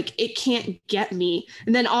you're like, it can't get me.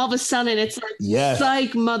 And then all of a sudden it's like,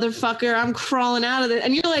 psych, motherfucker, I'm crawling out of it.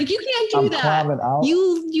 And you're like, you can't do that.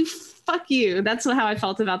 You fuck you. That's how I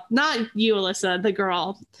felt about, not you, Alyssa, the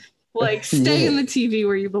girl. Like, stay in the TV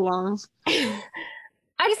where you belong. I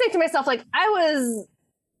just think to myself, like, I was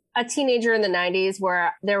a teenager in the 90s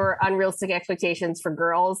where there were unrealistic expectations for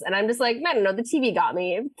girls. And I'm just like, I don't know, the TV got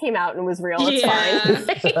me. It came out and was real. It's fine.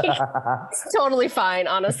 It's totally fine,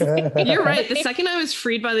 honestly. You're right. The second I was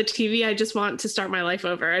freed by the TV, I just want to start my life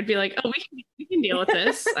over. I'd be like, oh, we can deal with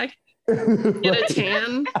this. I can get a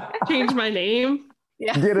tan, change my name.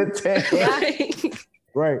 Yeah. Get a tan. Yeah.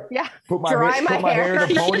 Right. Yeah. Put my hair in a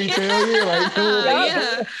ponytail.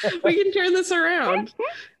 Yeah. We can turn this around.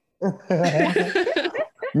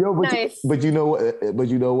 Yo, nice. But you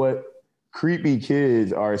know what? Creepy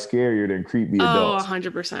kids are scarier than creepy adults.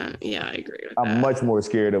 100%. Yeah, I agree with I'm much more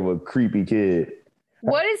scared of a creepy kid.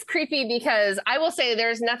 What is creepy? Because I will say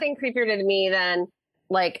there's nothing creepier to me than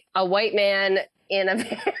like a white man in a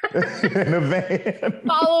van.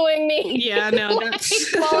 Following me. Yeah, no,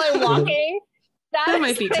 that's while I'm walking. That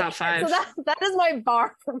might be top 5. So that is my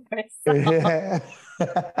bar for myself.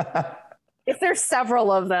 If there's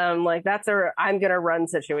several of them, like that's I'm gonna run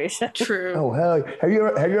situation. True. Oh hell! Have you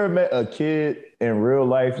ever met a kid in real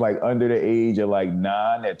life, like under the age of like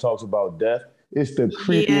 9, that talks about death? It's the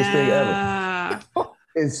creepiest thing ever.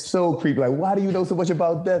 It's so creepy. Like, why do you know so much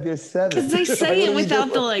about death? You're 7. Because they say it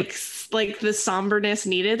without the like the somberness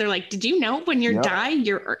needed. They're like, did you know when you die,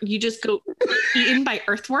 you just go eaten by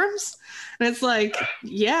earthworms? And it's like,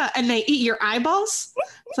 yeah, and they eat your eyeballs.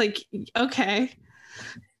 It's like, okay.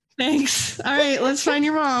 Thanks. All right, let's find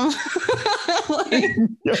your mom.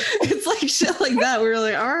 It's like shit like that. We were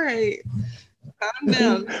like, all right, calm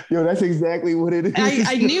down. Yo, that's exactly what it is.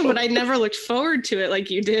 I knew, but I never looked forward to it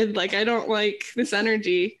like you did. Like, I don't like this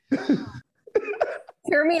energy.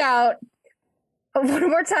 Hear me out. One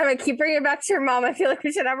more time. I keep bringing it back to your mom. I feel like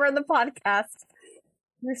we should have her on the podcast.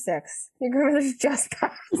 You're 6. Your grandmother's just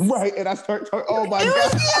passed. Right, and I start talking. Oh my god! I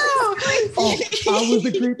was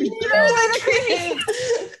the creepy. You were the creepy.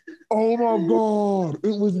 Oh my god!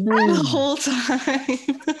 It was me the whole time.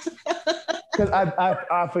 Because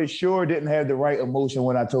I for sure didn't have the right emotion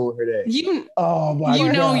when I told her that. You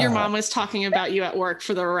know your mom was talking about you at work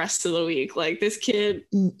for the rest of the week. Like, this kid.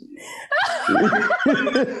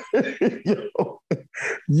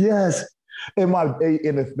 Yes. And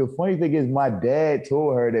the funny thing is, my dad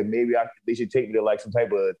told her that maybe they should take me to like some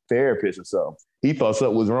type of therapist or something. He thought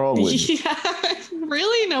something was wrong with me. Yeah,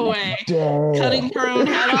 really? No way. Damn. Cutting her own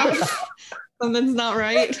head off. Something's not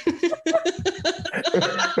right.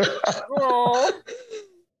 Oh.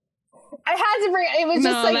 I had to bring it. Was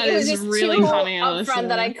just like it was just really too funny upfront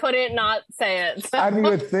that I couldn't not say it. So. I didn't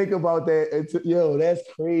even think about that. Yo, that's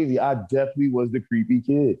crazy. I definitely was the creepy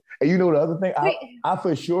kid. And you know the other thing, I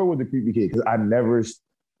for sure was the creepy kid because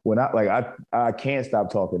I can't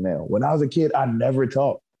stop talking now. When I was a kid, I never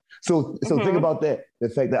talked. So think about that. The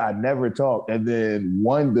fact that I never talked, and then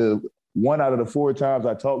one out of the 4 times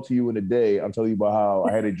I talked to you in a day, I'm telling you about how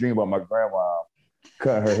I had a dream about my grandma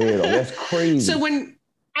cutting her head off. That's crazy. So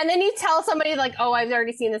and then you tell somebody like, "Oh, I've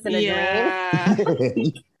already seen this in a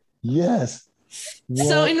dream." Yes. What?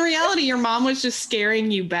 So in reality, your mom was just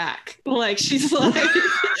scaring you back. Like, she's like,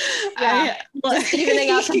 just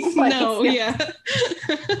evening out the place. No, yeah.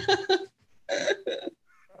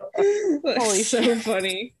 Holy so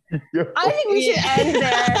funny. I think we should end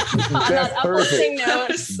there on that uplifting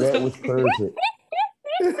note. That was perfect.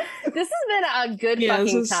 This has been a good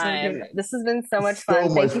fucking time. This has been so much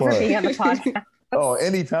fun. Thank you for being on the podcast. Oh,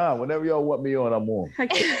 anytime. Whenever y'all want me on, I'm on.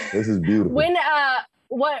 This is beautiful.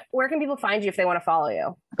 Where can people find you if they want to follow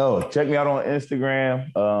you? Oh, check me out on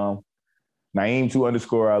Instagram.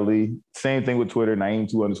 Naeem2_Ali. Same thing with Twitter,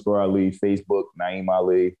 Naeem2_Ali. Facebook, Naeem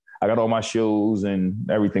Ali. I got all my shows and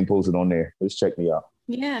everything posted on there. Just check me out.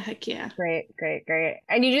 Yeah, heck yeah. Great.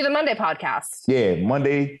 And you do the Monday podcast. Yeah,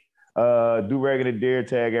 Monday. Do Rag and the Dare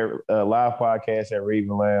Tag at live podcast at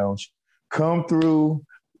Raven Lounge. Come through.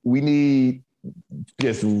 We need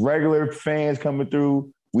just regular fans coming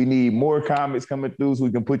through. We need more comics coming through so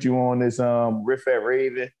we can put you on this Riff at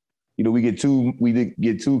Raven. You know, we get two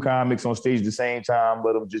comics on stage at the same time,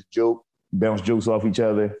 let them just bounce jokes off each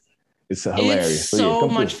other. It's hilarious. It's so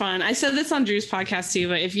much fun. I said this on Drew's podcast too,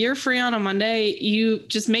 but if you're free on a Monday, you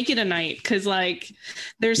just make it a night because like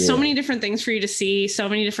there's so many different things for you to see, so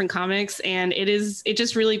many different comics, and it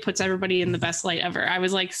just really puts everybody in the best light ever. I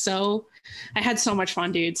was like I had so much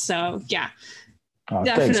fun, dude. So yeah,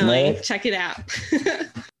 definitely check it out.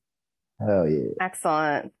 Hell yeah.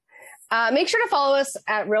 Excellent. Make sure to follow us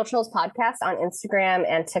at Real Chills Podcast on Instagram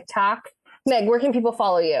and TikTok. Meg, where can people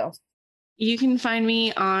follow you? You can find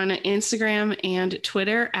me on Instagram and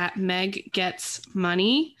Twitter at Meg Gets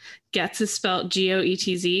Money. Gets is spelled Goetz,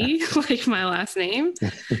 like my last name.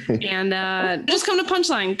 And just come to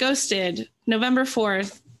Punchline, Ghosted, November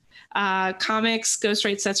 4th. Comics, ghost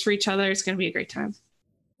write sets for each other. It's going to be a great time.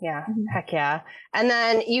 Yeah, heck yeah. And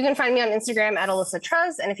then you can find me on Instagram at Alyssa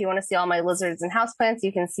Truz. And if you want to see all my lizards and houseplants,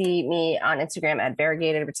 you can see me on Instagram at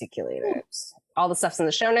Variegated Reticulated. All the stuff's in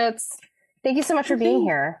the show notes. Thank you so much for being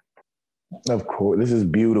here. Of course. This is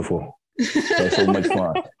beautiful. That's so much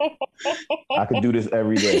fun. I could do this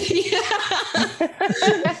every day.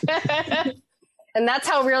 And that's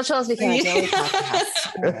how Real Chills became a daily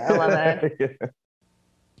podcast. I love it. Yeah.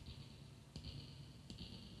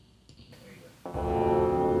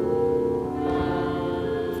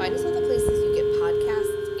 Find us all the places you get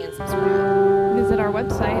podcasts and subscribe. Visit our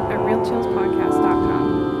website at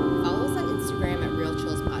realchillspodcast.com. Follow us on Instagram at Real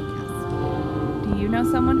Chills Podcast. Do you know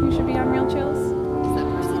someone who should be on Real Chills? Is that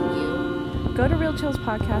person you? Go to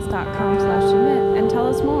realchillspodcast.com/submit and tell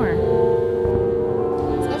us more.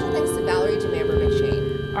 Special thanks to Valerie DeMamber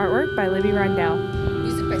McShane. Artwork by Libby Rindell.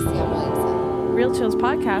 Music by Sam Williamson. Real Chills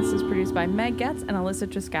Podcast is produced by Meg Getz and Alyssa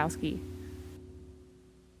Truskowski.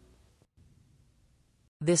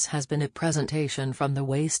 This has been a presentation from the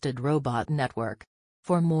Wasted Robot Network.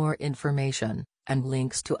 For more information and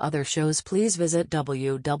links to other shows, please visit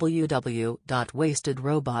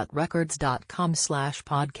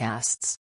www.wastedrobotrecords.com/podcasts.